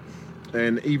situation,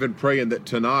 and even praying that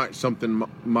tonight something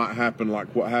might happen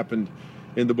like what happened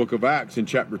in the book of Acts in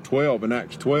chapter 12, in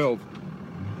Acts 12,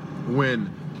 when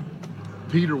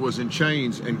Peter was in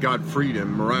chains and God freed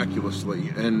him miraculously.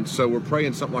 And so we're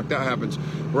praying something like that happens.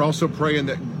 We're also praying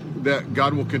that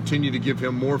God will continue to give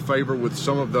him more favor with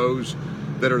some of those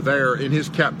that are there in his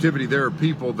captivity. There are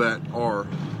people that are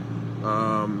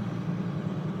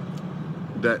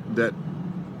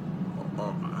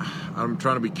I'm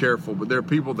trying to be careful, but there are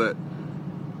people that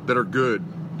are good.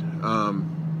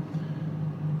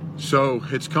 So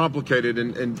it's complicated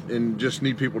and just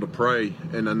need people to pray.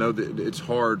 And I know that it's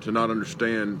hard to not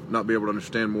be able to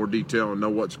understand more detail and know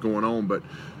what's going on, but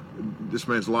this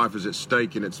man's life is at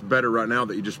stake, and it's better right now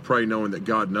that you just pray knowing that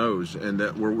God knows and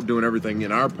that we're doing everything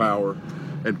in our power.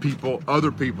 And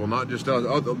other people, not just us,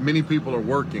 many people are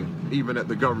working, even at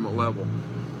the government level.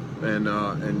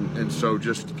 And so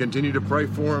just continue to pray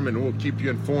for him, and we'll keep you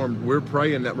informed. We're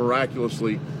praying that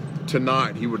miraculously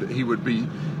tonight he would be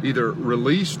either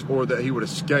released or that he would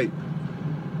escape.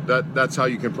 That's how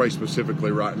you can pray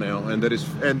specifically right now, and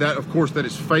that of course that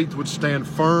his faith would stand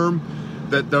firm,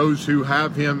 that those who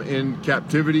have him in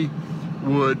captivity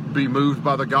would be moved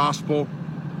by the gospel,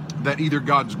 that either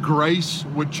God's grace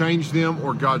would change them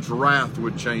or God's wrath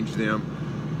would change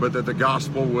them, but that the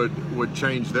gospel would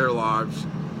change their lives,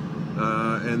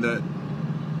 and that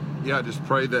just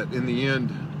pray that in the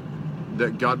end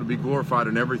that God would be glorified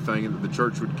in everything, and that the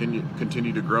church would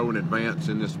continue to grow and advance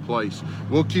in this place.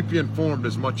 We'll keep you informed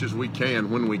as much as we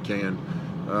can when we can.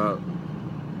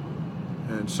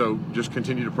 And so just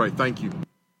continue to pray. Thank you.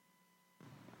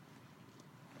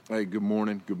 Hey, good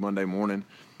morning. Good Monday morning.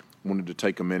 Wanted to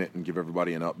take a minute and give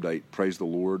everybody an update. Praise the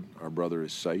Lord. Our brother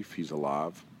is safe. He's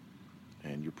alive.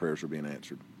 And your prayers are being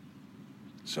answered.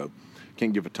 So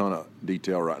can't give a ton of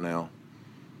detail right now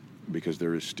because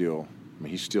there is still,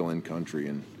 he's still in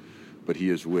country, but he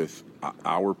is with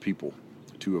our people,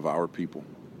 two of our people.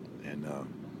 And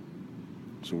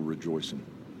so we're rejoicing.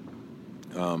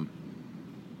 And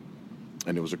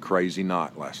it was a crazy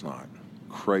night last night.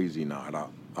 Crazy night.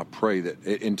 I pray that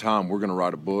in time we're going to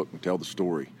write a book and tell the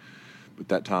story. But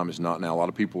that time is not now. A lot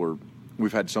of people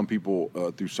we've had some people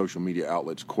through social media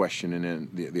outlets questioning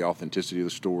the authenticity of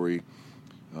the story,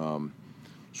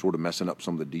 sort of messing up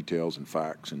some of the details and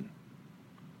facts. And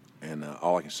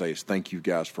all I can say is thank you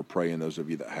guys for praying, those of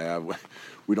you that have.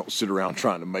 We don't sit around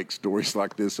trying to make stories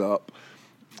like this up.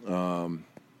 And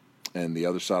the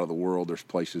other side of the world, there's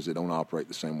places that don't operate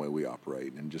the same way we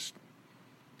operate. And just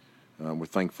we're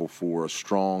thankful for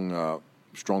strong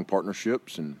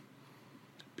partnerships and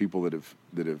people that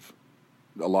have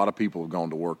a lot of people have gone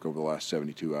to work over the last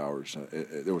 72 hours.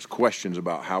 There was questions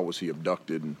about how was he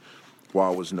abducted and why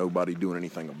was nobody doing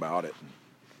anything about it. And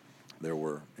there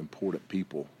were important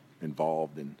people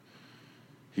involved, and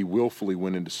he willfully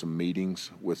went into some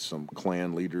meetings with some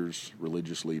clan leaders,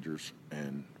 religious leaders,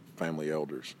 and family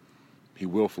elders. He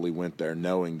willfully went there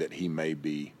knowing that he may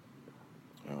be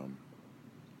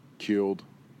killed,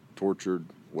 tortured,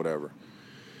 whatever.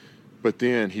 But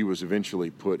then he was eventually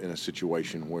put in a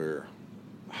situation where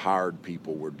hired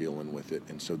people were dealing with it,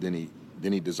 and so then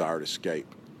he desired escape.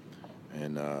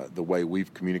 And the way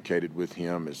we've communicated with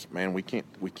him is, man, we can't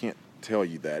tell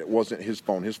you that. It wasn't his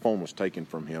phone. His phone was taken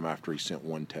from him after he sent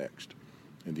one text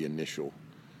in the initial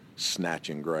snatch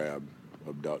and grab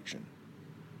abduction.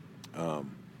 I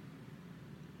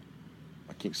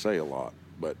can't say a lot,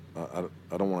 but I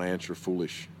don't want to answer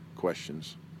foolish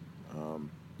questions. I don't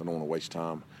want to waste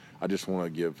time. I just want to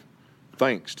give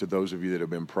thanks to those of you that have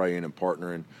been praying and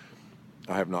partnering.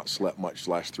 I have not slept much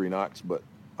the last 3 nights, but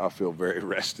I feel very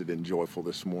rested and joyful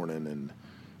this morning,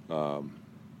 and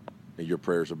your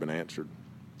prayers have been answered.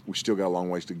 We still got a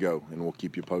long ways to go, and we'll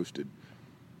keep you posted.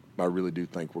 I really do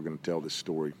think we're going to tell this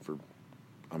story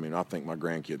I think my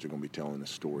grandkids are going to be telling this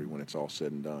story when it's all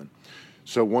said and done.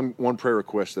 So one prayer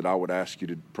request that I would ask you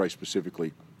to pray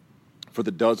specifically for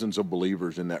the dozens of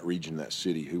believers in that region, that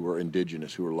city, who are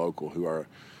indigenous, who are local, who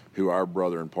our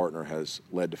brother and partner has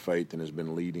led to faith and has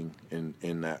been leading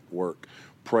in that work.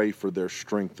 Pray for their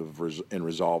strength and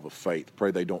resolve of faith. Pray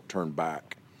they don't turn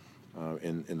back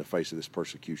in the face of this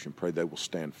persecution. Pray they will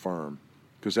stand firm,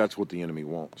 because that's what the enemy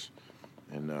wants.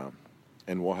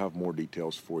 And we'll have more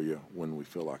details for you when we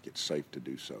feel like it's safe to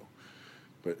do so.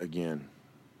 But again,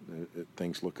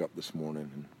 things look up this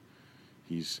morning, and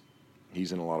he's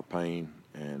in a lot of pain,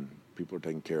 and people are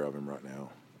taking care of him right now.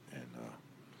 And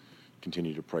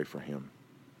continue to pray for him.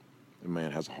 The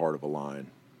man has a heart of a lion.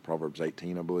 Proverbs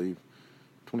 18, I believe,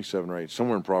 27 or 8.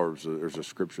 Somewhere in Proverbs, there's a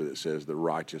scripture that says the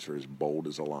righteous are as bold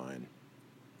as a lion.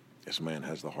 This man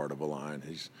has the heart of a lion.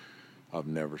 I've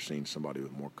never seen somebody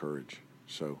with more courage.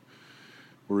 So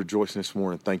we're rejoicing this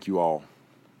morning. Thank you all.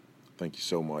 Thank you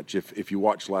so much. If you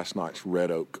watched last night's Red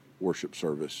Oak worship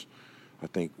service, I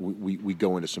think we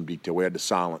go into some detail. We had to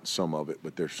silence some of it,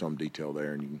 but there's some detail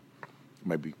there, and you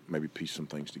can maybe piece some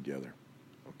things together.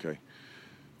 Okay?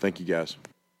 Thank you, guys.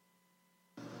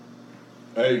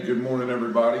 Hey, good morning,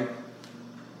 everybody.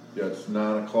 Yeah, it's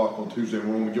 9 o'clock on Tuesday.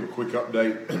 We want to give a quick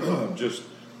update. Just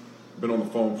been on the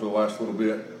phone for the last little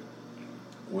bit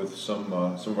with some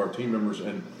of our team members,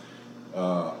 and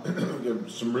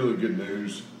some really good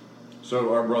news.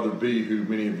 So our brother B, who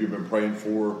many of you have been praying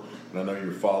for, and I know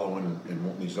you're following and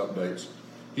wanting these updates,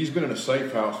 he's been in a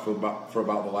safe house for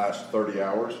about the last 30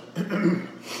 hours.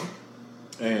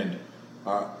 And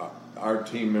our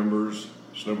team members,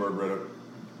 Snowbird Red Oak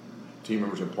team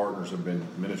members and partners, have been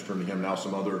ministering to him. Now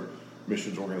some other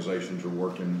missions organizations are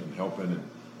working and helping. And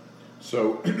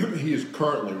so he is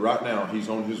currently, right now, he's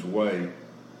on his way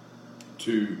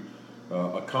to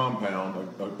a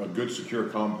compound, a good secure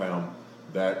compound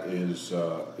that is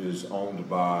owned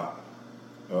by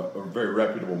a very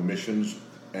reputable missions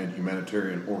and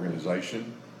humanitarian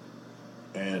organization.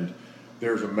 And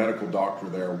there's a medical doctor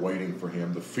there waiting for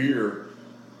him. The fear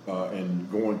in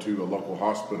going to a local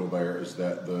hospital there is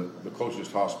that the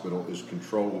closest hospital is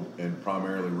controlled and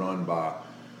primarily run by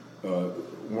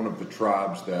one of the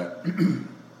tribes that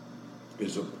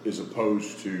is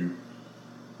opposed to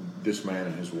this man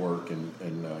and his work, and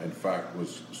in fact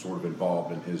was sort of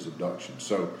involved in his abduction.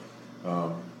 So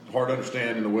hard to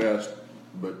understand in the West,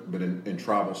 but in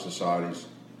tribal societies,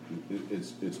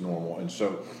 it's normal. And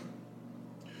so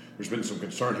there's been some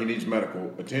concern. He needs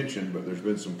medical attention, but there's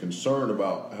been some concern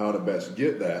about how to best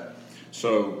get that.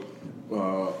 So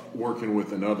working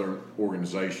with another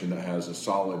organization that has a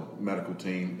solid medical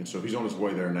team, and so he's on his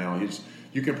way there now.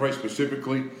 You can pray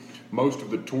specifically. Most of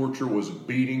the torture was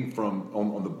beating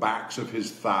on the backs of his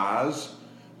thighs,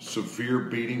 severe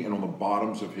beating, and on the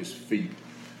bottoms of his feet.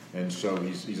 And so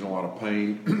he's in a lot of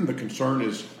pain. The concern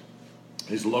is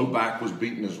his low back was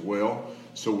beaten as well.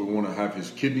 So we want to have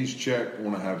his kidneys checked, we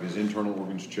want to have his internal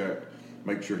organs checked,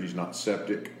 make sure he's not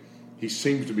septic. He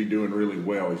seems to be doing really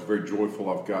well. He's very joyful.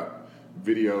 I've got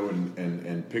video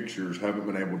and pictures. Haven't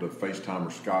been able to FaceTime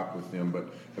or Skype with him,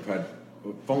 but I've had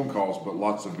phone calls, but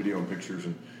lots of video and pictures,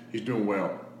 and he's doing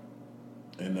well.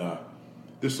 And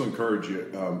this will encourage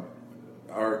you.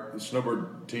 Our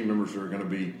Snowbird team members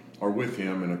are with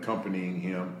him and accompanying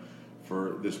him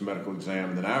for this medical exam,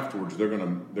 and then afterwards they're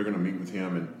going to meet with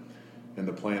him, and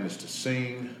the plan is to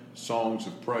sing songs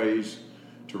of praise,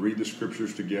 to read the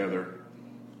scriptures together,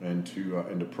 and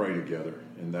to pray together.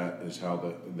 And that is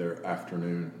how their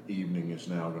evening is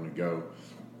now going to go.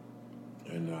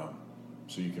 And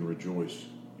so you can rejoice.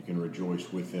 You can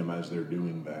rejoice with them as they're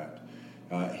doing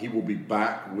that. He will be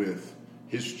back with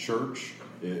his church.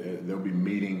 They'll be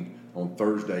meeting on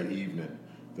Thursday evening,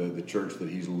 the church that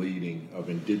he's leading of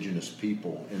indigenous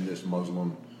people in this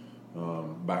Muslim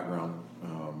background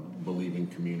believing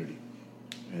community.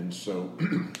 And so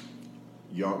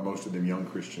most of them young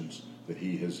Christians. that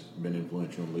he has been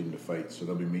influential in leading to faith. So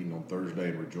they'll be meeting on Thursday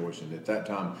and rejoicing. At that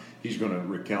time, he's going to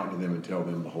recount to them and tell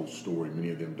them the whole story. Many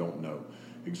of them don't know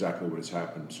exactly what has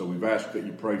happened. So we've asked that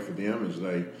you pray for them as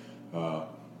they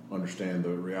understand the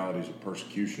realities of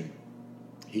persecution.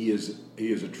 He is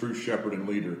a true shepherd and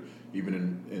leader, even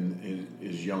in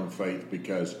his young faith,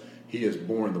 because he has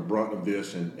borne the brunt of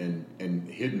this and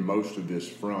hidden most of this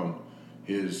from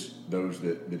those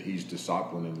that he's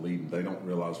discipling and leading. They don't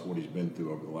realize what he's been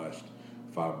through over the last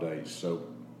 5 days. So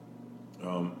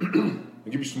I'll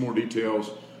give you some more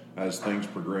details as things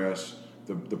progress.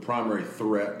 The primary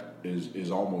threat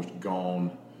is almost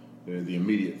gone. The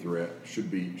immediate threat should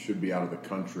be out of the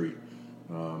country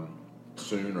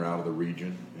soon, or out of the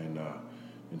region,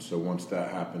 and so once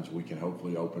that happens, we can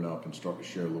hopefully open up and start to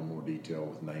share a little more detail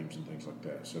with names and things like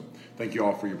that. So thank you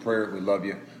all for your prayer. We love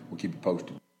you. We'll keep you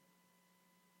posted.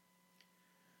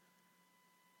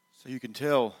 So you can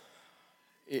tell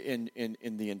in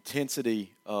the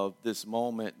intensity of this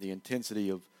moment, the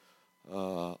intensity of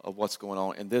what's going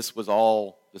on, and this was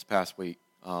all this past week.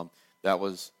 That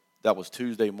was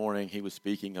Tuesday morning. He was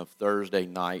speaking of Thursday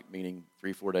night, meaning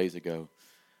 3-4 days ago.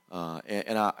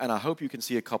 And I hope you can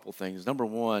see a couple things. Number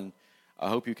one, I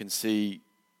hope you can see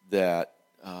that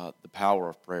the power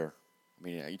of prayer. I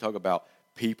mean, you talk about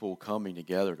people coming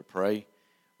together to pray.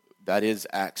 That is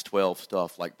Acts 12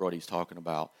 stuff, like Brody's talking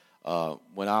about.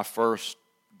 When I first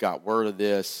got word of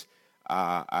this,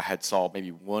 I had saw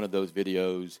maybe one of those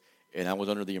videos, and I was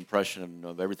under the impression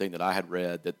of everything that I had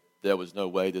read that there was no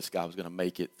way this guy was going to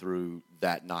make it through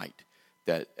that night,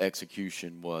 that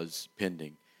execution was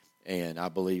pending. And I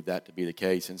believe that to be the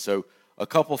case. And so a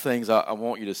couple things I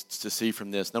want you to see from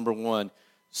this. Number one,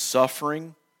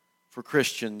 suffering for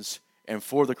Christians and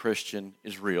for the Christian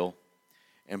is real,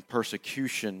 and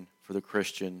persecution for the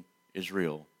Christian is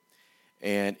real.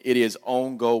 And it is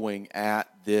ongoing at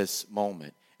this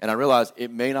moment. And I realize it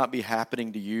may not be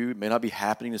happening to you, it may not be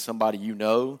happening to somebody you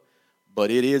know, but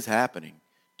it is happening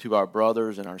to our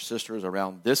brothers and our sisters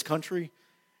around this country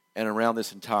and around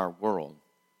this entire world.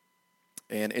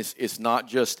 And it's not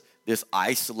just this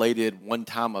isolated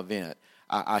one-time event.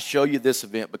 I show you this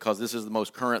event because this is the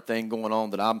most current thing going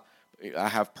on that I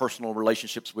have personal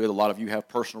relationships with. A lot of you have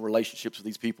personal relationships with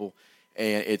these people,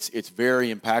 and it's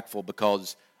very impactful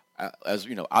because, as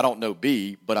you know, I don't know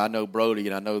B, but I know Brody,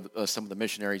 and I know some of the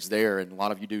missionaries there, and a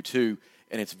lot of you do too.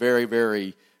 And it's very,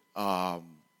 very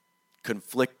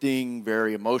conflicting,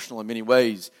 very emotional in many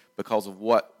ways because of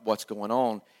what's going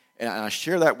on. And I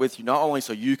share that with you not only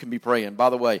so you can be praying. By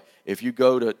the way, if you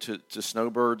go to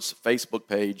Snowbird's Facebook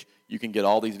page, you can get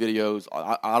all these videos.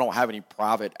 I don't have any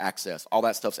private access. All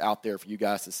that stuff's out there for you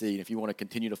guys to see. And if you want to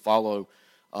continue to follow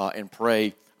and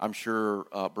pray, I'm sure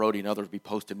Brody and others will be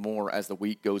posting more as the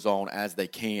week goes on as they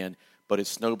can. But it's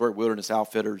Snowbird Wilderness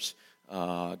Outfitters.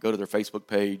 Go to their Facebook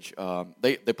page.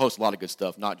 They post a lot of good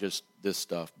stuff, not just this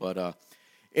stuff. But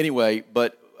anyway,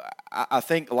 I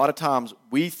think a lot of times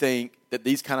we think that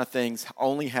these kind of things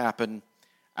only happen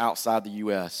outside the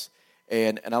U.S.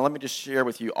 And let me just share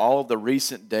with you, all of the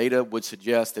recent data would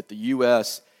suggest that the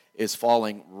U.S. is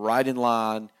falling right in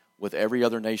line with every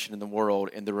other nation in the world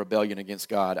in the rebellion against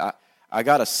God. I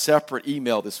got a separate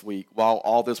email this week while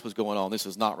all this was going on. This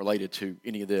is not related to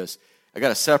any of this. I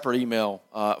got a separate email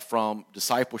from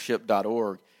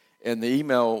discipleship.org, and the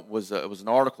email was an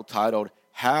article titled,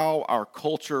 "How Our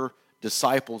Culture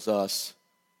Disciples Us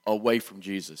Away from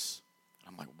Jesus."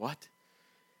 I'm like, what?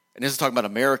 And this is talking about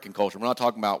American culture. We're not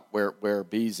talking about where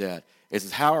B's at. It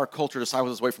says how our culture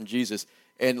disciples us away from Jesus.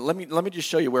 And let me just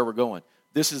show you where we're going.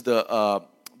 This is the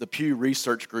Pew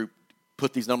Research Group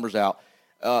put these numbers out.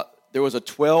 There was a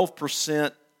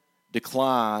 12%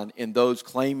 decline in those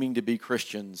claiming to be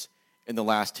Christians in the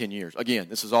last 10 years. Again,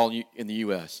 this is all in the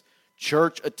U.S.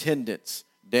 Church attendance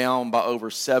down by over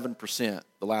 7%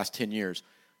 the last 10 years.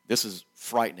 This is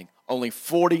frightening. Only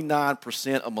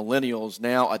 49% of millennials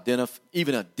now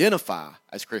identify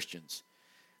as Christians.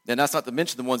 Then that's not to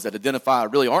mention the ones that identify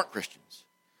really aren't Christians.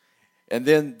 And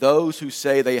then those who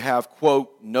say they have,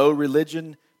 quote, no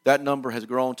religion, that number has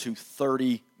grown to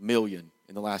 30 million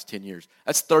in the last 10 years.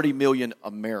 That's 30 million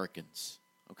Americans,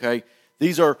 okay?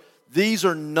 These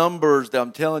are numbers that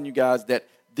I'm telling you guys that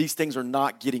these things are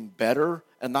not getting better.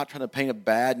 I'm not trying to paint a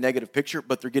bad, negative picture,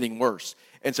 but they're getting worse.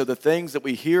 And so the things that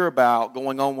we hear about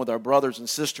going on with our brothers and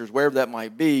sisters, wherever that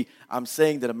might be, I'm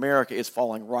saying that America is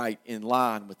falling right in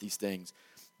line with these things.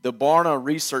 The Barna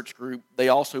Research Group, they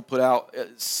also put out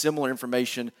similar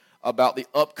information about the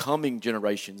upcoming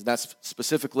generations. And that's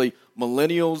specifically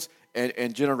millennials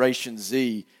and Generation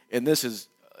Z. And this is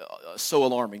so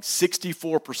alarming.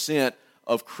 64%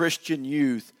 of Christian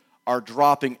youth are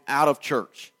dropping out of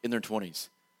church in their 20s.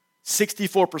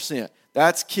 64%.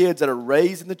 That's kids that are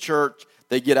raised in the church,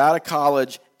 they get out of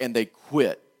college, and they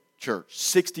quit church.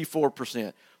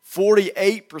 64%.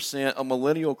 48% of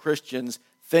millennial Christians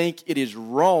think it is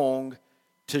wrong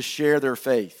to share their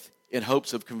faith in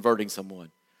hopes of converting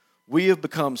someone. We have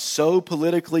become so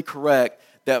politically correct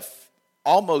that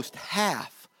almost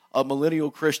half of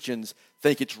millennial Christians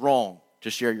think it's wrong to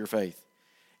share your faith.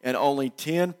 And only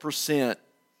 10%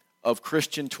 of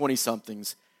Christian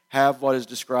 20-somethings have what is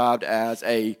described as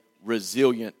a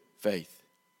resilient faith.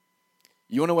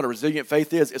 You want to know what a resilient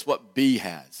faith is? It's what B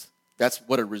has. That's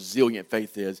what a resilient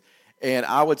faith is. And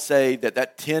I would say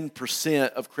that 10%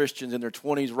 of Christians in their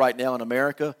 20s right now in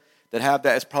America that have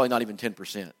that is probably not even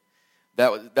 10%.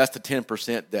 That's the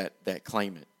 10% that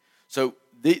claim it. So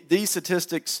these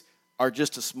statistics are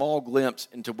just a small glimpse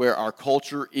into where our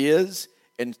culture is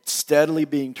and steadily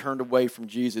being turned away from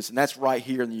Jesus. And that's right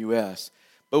here in the U.S.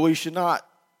 But we should not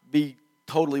be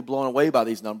totally blown away by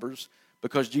these numbers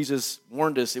because Jesus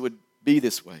warned us it would be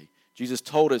this way. Jesus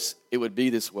told us it would be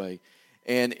this way.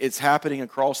 And it's happening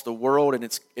across the world, and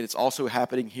it's also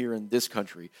happening here in this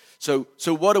country. So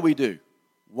what do?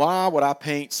 Why would I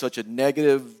paint such a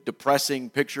negative,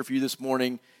 depressing picture for you this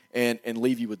morning and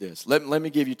leave you with this? Let me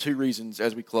give you two reasons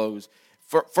as we close.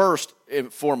 First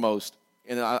and foremost,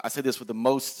 and I say this with the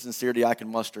most sincerity I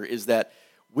can muster, is that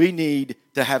we need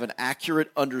to have an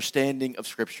accurate understanding of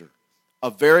Scripture. A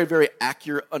very, very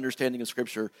accurate understanding of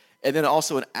Scripture, and then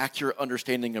also an accurate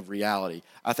understanding of reality.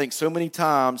 I think so many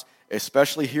times,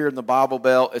 especially here in the Bible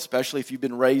Belt, especially if you've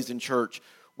been raised in church,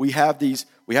 we have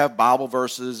Bible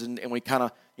verses, and we kind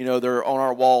of, they're on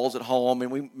our walls at home,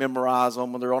 and we memorize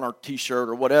them, and they're on our T-shirt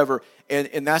or whatever,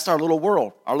 and that's our little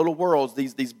world. Our little world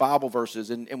is these Bible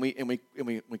verses, and we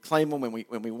claim them, and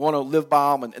we want to live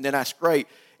by them, and then that's great,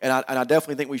 and I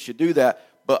definitely think we should do that.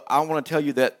 But I want to tell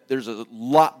you that there's a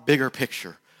lot bigger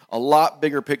picture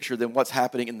than what's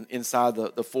happening inside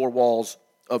the four walls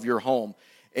of your home.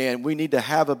 And we need to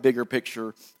have a bigger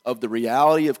picture of the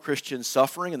reality of Christian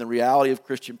suffering and the reality of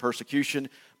Christian persecution,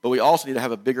 but we also need to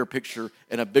have a bigger picture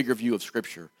and a bigger view of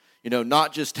Scripture.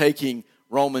 Not just taking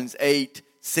Romans 8,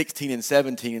 16, and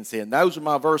 17 and saying, those are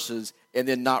my verses, and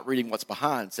then not reading what's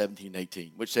behind 17 and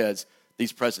 18, which says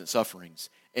these present sufferings.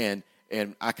 And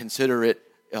I consider it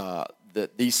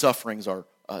that these sufferings are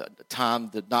a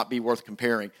time that not be worth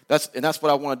comparing. That's what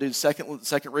I want to do. The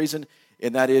second reason,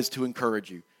 and that is to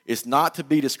encourage you. It's not to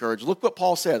be discouraged. Look what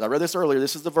Paul says. I read this earlier.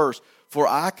 This is the verse. For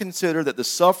I consider that the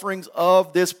sufferings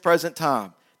of this present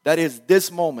time, that is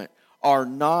this moment, are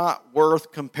not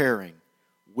worth comparing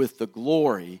with the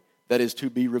glory that is to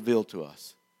be revealed to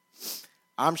us.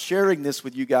 I'm sharing this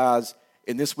with you guys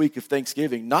in this week of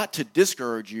Thanksgiving, not to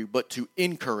discourage you, but to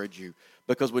encourage you.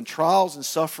 Because when trials and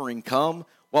suffering come,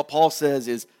 what Paul says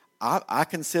is, I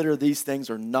consider these things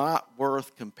are not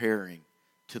worth comparing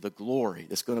to the glory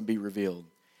that's going to be revealed.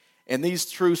 And these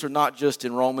truths are not just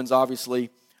in Romans, obviously.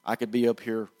 I could be up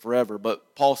here forever.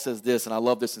 But Paul says this, and I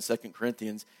love this in 2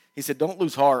 Corinthians. He said, don't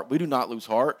lose heart. We do not lose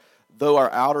heart. Though our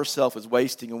outer self is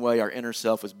wasting away, our inner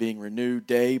self is being renewed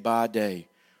day by day.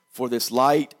 For this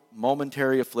light,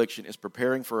 momentary affliction is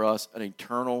preparing for us an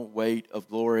eternal weight of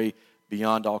glory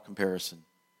beyond all comparison.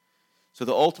 So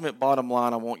the ultimate bottom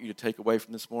line I want you to take away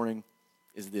from this morning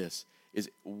is this, is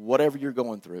whatever you're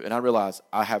going through, and I realize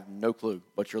I have no clue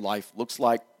what your life looks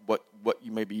like, what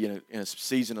you may be in a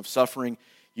season of suffering.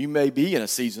 You may be in a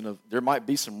season of, there might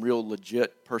be some real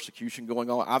legit persecution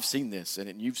going on. I've seen this,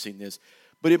 and you've seen this.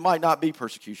 But it might not be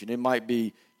persecution. It might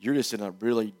be you're just in a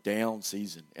really down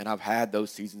season. And I've had those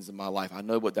seasons in my life. I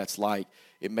know what that's like.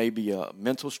 It may be a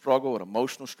mental struggle, an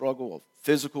emotional struggle, a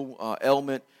physical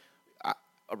ailment, a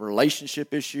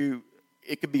relationship issue.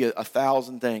 It could be a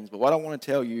thousand things. But what I want to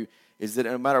tell you is that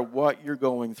no matter what you're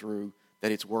going through,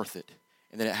 that it's worth it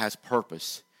and that it has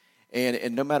purpose.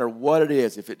 And no matter what it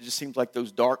is, if it just seems like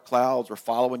those dark clouds are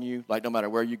following you, like no matter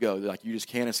where you go, like you just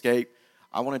can't escape,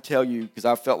 I want to tell you, because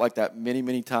I've felt like that many,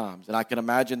 many times, and I can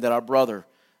imagine that our brother,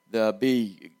 I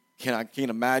can't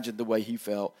imagine the way he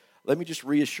felt. Let me just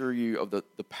reassure you of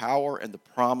the power and the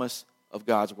promise of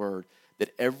God's word, that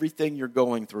everything you're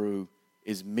going through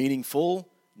is meaningful,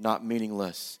 not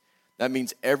meaningless. That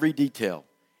means every detail,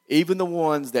 even the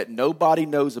ones that nobody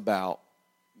knows about,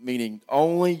 meaning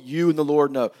only you and the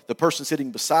Lord know. The person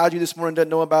sitting beside you this morning doesn't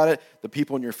know about it. The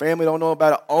people in your family don't know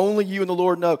about it. Only you and the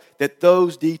Lord know that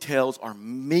those details are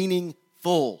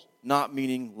meaningful, not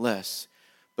meaningless.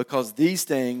 Because these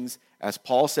things, as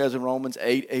Paul says in Romans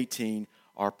 8:18,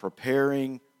 are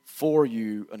preparing for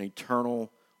you an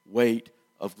eternal weight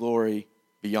of glory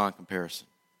beyond comparison.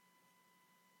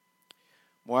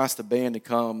 We'll ask the band to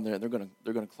come. They're going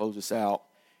to close us out.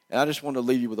 And I just want to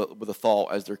leave you with a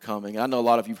thought as they're coming. I know a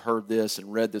lot of you've heard this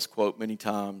and read this quote many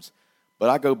times, but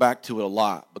I go back to it a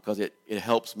lot because it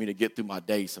helps me to get through my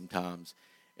day sometimes.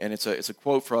 And it's a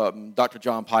quote from Dr.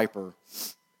 John Piper,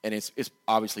 and it's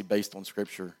obviously based on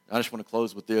Scripture. I just want to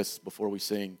close with this before we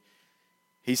sing.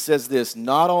 He says this: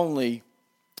 not only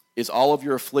is all of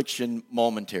your affliction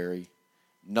momentary,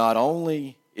 not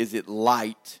only is it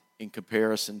light in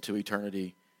comparison to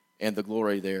eternity and the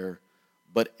glory there,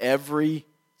 but every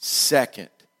second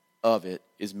of it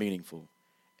is meaningful.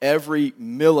 Every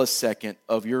millisecond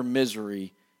of your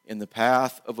misery in the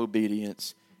path of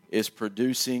obedience is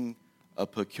producing a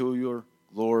peculiar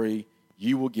glory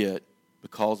you will get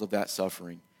because of that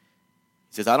suffering.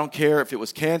 He says, I don't care if it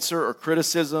was cancer or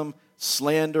criticism,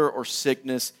 slander or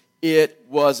sickness, it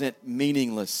wasn't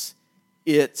meaningless.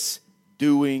 It's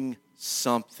doing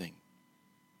something.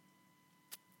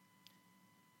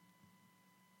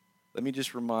 Let me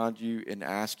just remind you and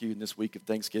ask you in this week of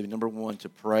Thanksgiving, number one, to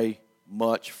pray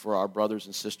much for our brothers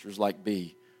and sisters like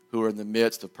B, who are in the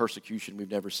midst of persecution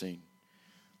we've never seen.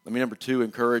 Let me, number two,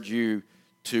 encourage you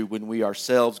to, when we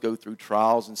ourselves go through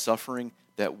trials and suffering,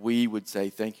 that we would say,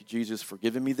 thank you, Jesus, for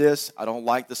giving me this. I don't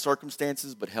like the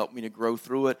circumstances, but help me to grow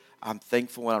through it. I'm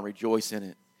thankful and I rejoice in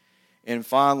it. And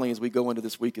finally, as we go into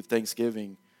this week of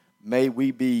Thanksgiving, may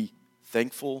we be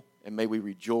thankful and may we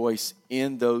rejoice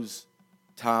in those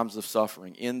times of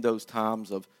suffering, in those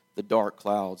times of the dark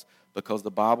clouds, because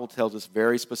the Bible tells us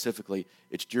very specifically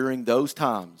it's during those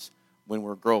times when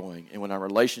we're growing and when our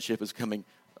relationship is coming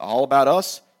all about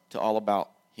us to all about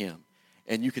Him.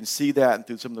 And you can see that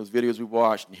through some of those videos we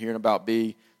watched and hearing about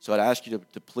B. So I'd ask you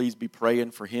to please be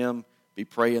praying for him, be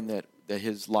praying that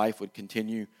his life would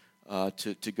continue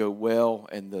to go well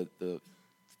and the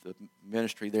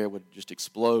ministry there would just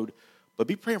explode. But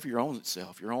be praying for your own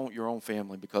self, your own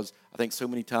family, because I think so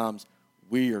many times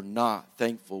we are not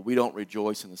thankful. We don't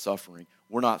rejoice in the suffering.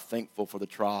 We're not thankful for the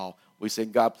trial. We say,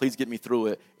 God, please get me through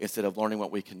it, instead of learning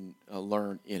what we can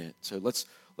learn in it. So let's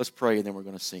pray, and then we're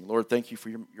going to sing. Lord, thank you for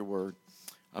your word.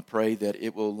 I pray that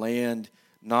it will land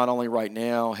not only right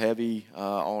now heavy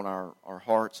on our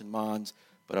hearts and minds,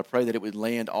 but I pray that it would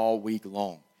land all week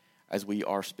long as we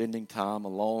are spending time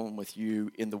alone with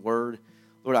you in the Word.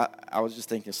 Lord, I was just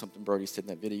thinking of something Brody said in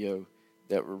that video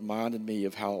that reminded me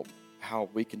of how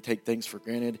we can take things for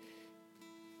granted.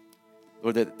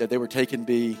 Lord, that they were taking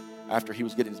B after he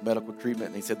was getting his medical treatment,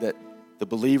 and they said that the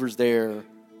believers there,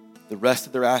 the rest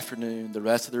of their afternoon, the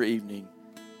rest of their evening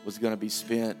was going to be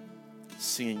spent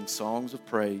singing songs of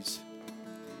praise,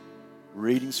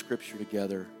 reading Scripture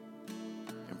together,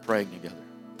 and praying together.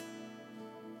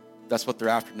 That's what their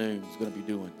afternoon was going to be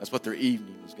doing. That's what their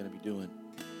evening was going to be doing.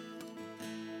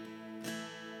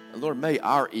 And Lord, may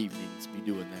our evenings be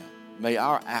doing that. May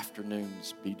our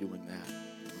afternoons be doing that.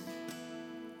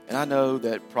 And I know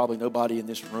that probably nobody in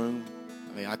this room,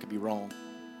 I could be wrong,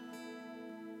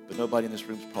 but nobody in this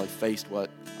room has probably faced what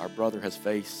our brother has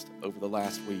faced over the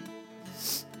last week.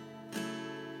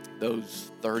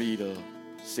 Those 30 to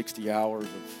 60 hours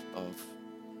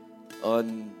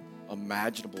of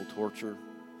unimaginable torture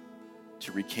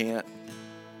to recant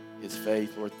his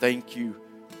faith. Lord, thank you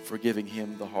for giving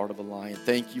him the heart of a lion.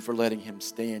 Thank you for letting him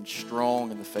stand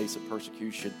strong in the face of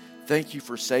persecution. Thank you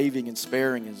for saving and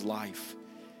sparing his life.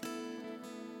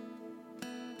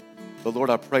 But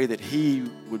Lord, I pray that he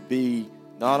would be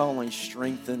not only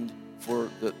strengthened for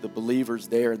the believers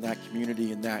there in that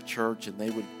community, in that church, and they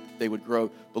would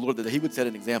grow, but Lord, that he would set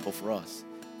an example for us.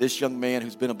 This young man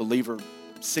who's been a believer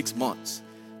 6 months,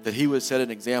 that he would set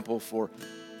an example for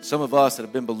some of us that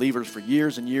have been believers for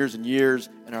years and years and years,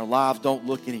 and our lives don't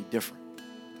look any different.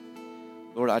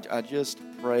 Lord, I just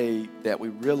pray that we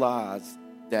realize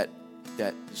that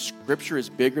Scripture is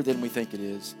bigger than we think it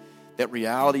is, that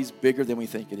reality is bigger than we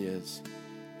think it is,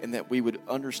 and that we would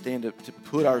understand to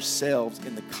put ourselves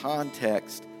in the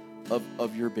context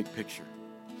of your big picture.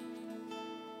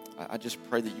 I just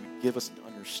pray that you would give us an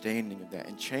understanding of that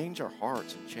and change our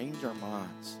hearts and change our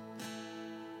minds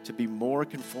to be more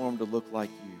conformed to look like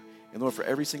you. And Lord, for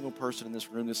every single person in this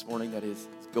room this morning that is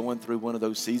going through one of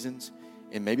those seasons,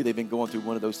 and maybe they've been going through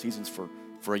one of those seasons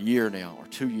for a year now, or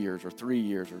 2 years, or 3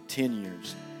 years, or 10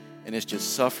 years, and it's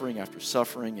just suffering after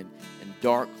suffering and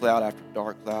dark cloud after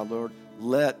dark cloud, Lord,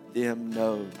 let them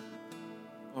know,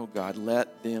 oh God,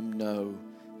 let them know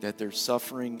that their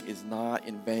suffering is not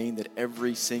in vain, that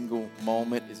every single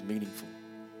moment is meaningful,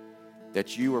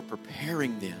 that you are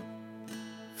preparing them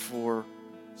for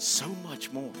so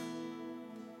much more.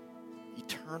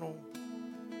 Eternal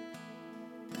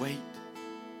weight,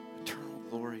 eternal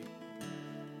glory.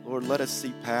 Lord, let us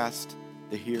see past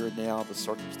the here and now, the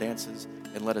circumstances,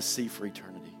 and let us see for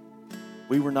eternity.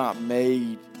 We were not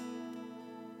made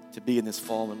to be in this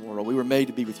fallen world. We were made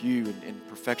to be with you in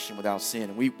perfection without sin.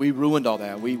 And we ruined all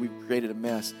that. We created a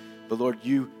mess. But Lord,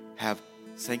 you have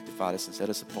sanctified us and set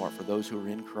us apart for those who are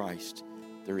in Christ.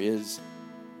 There is,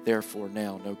 therefore,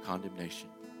 now no condemnation.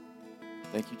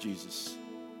 Thank you, Jesus.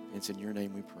 It's in your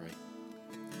name we pray.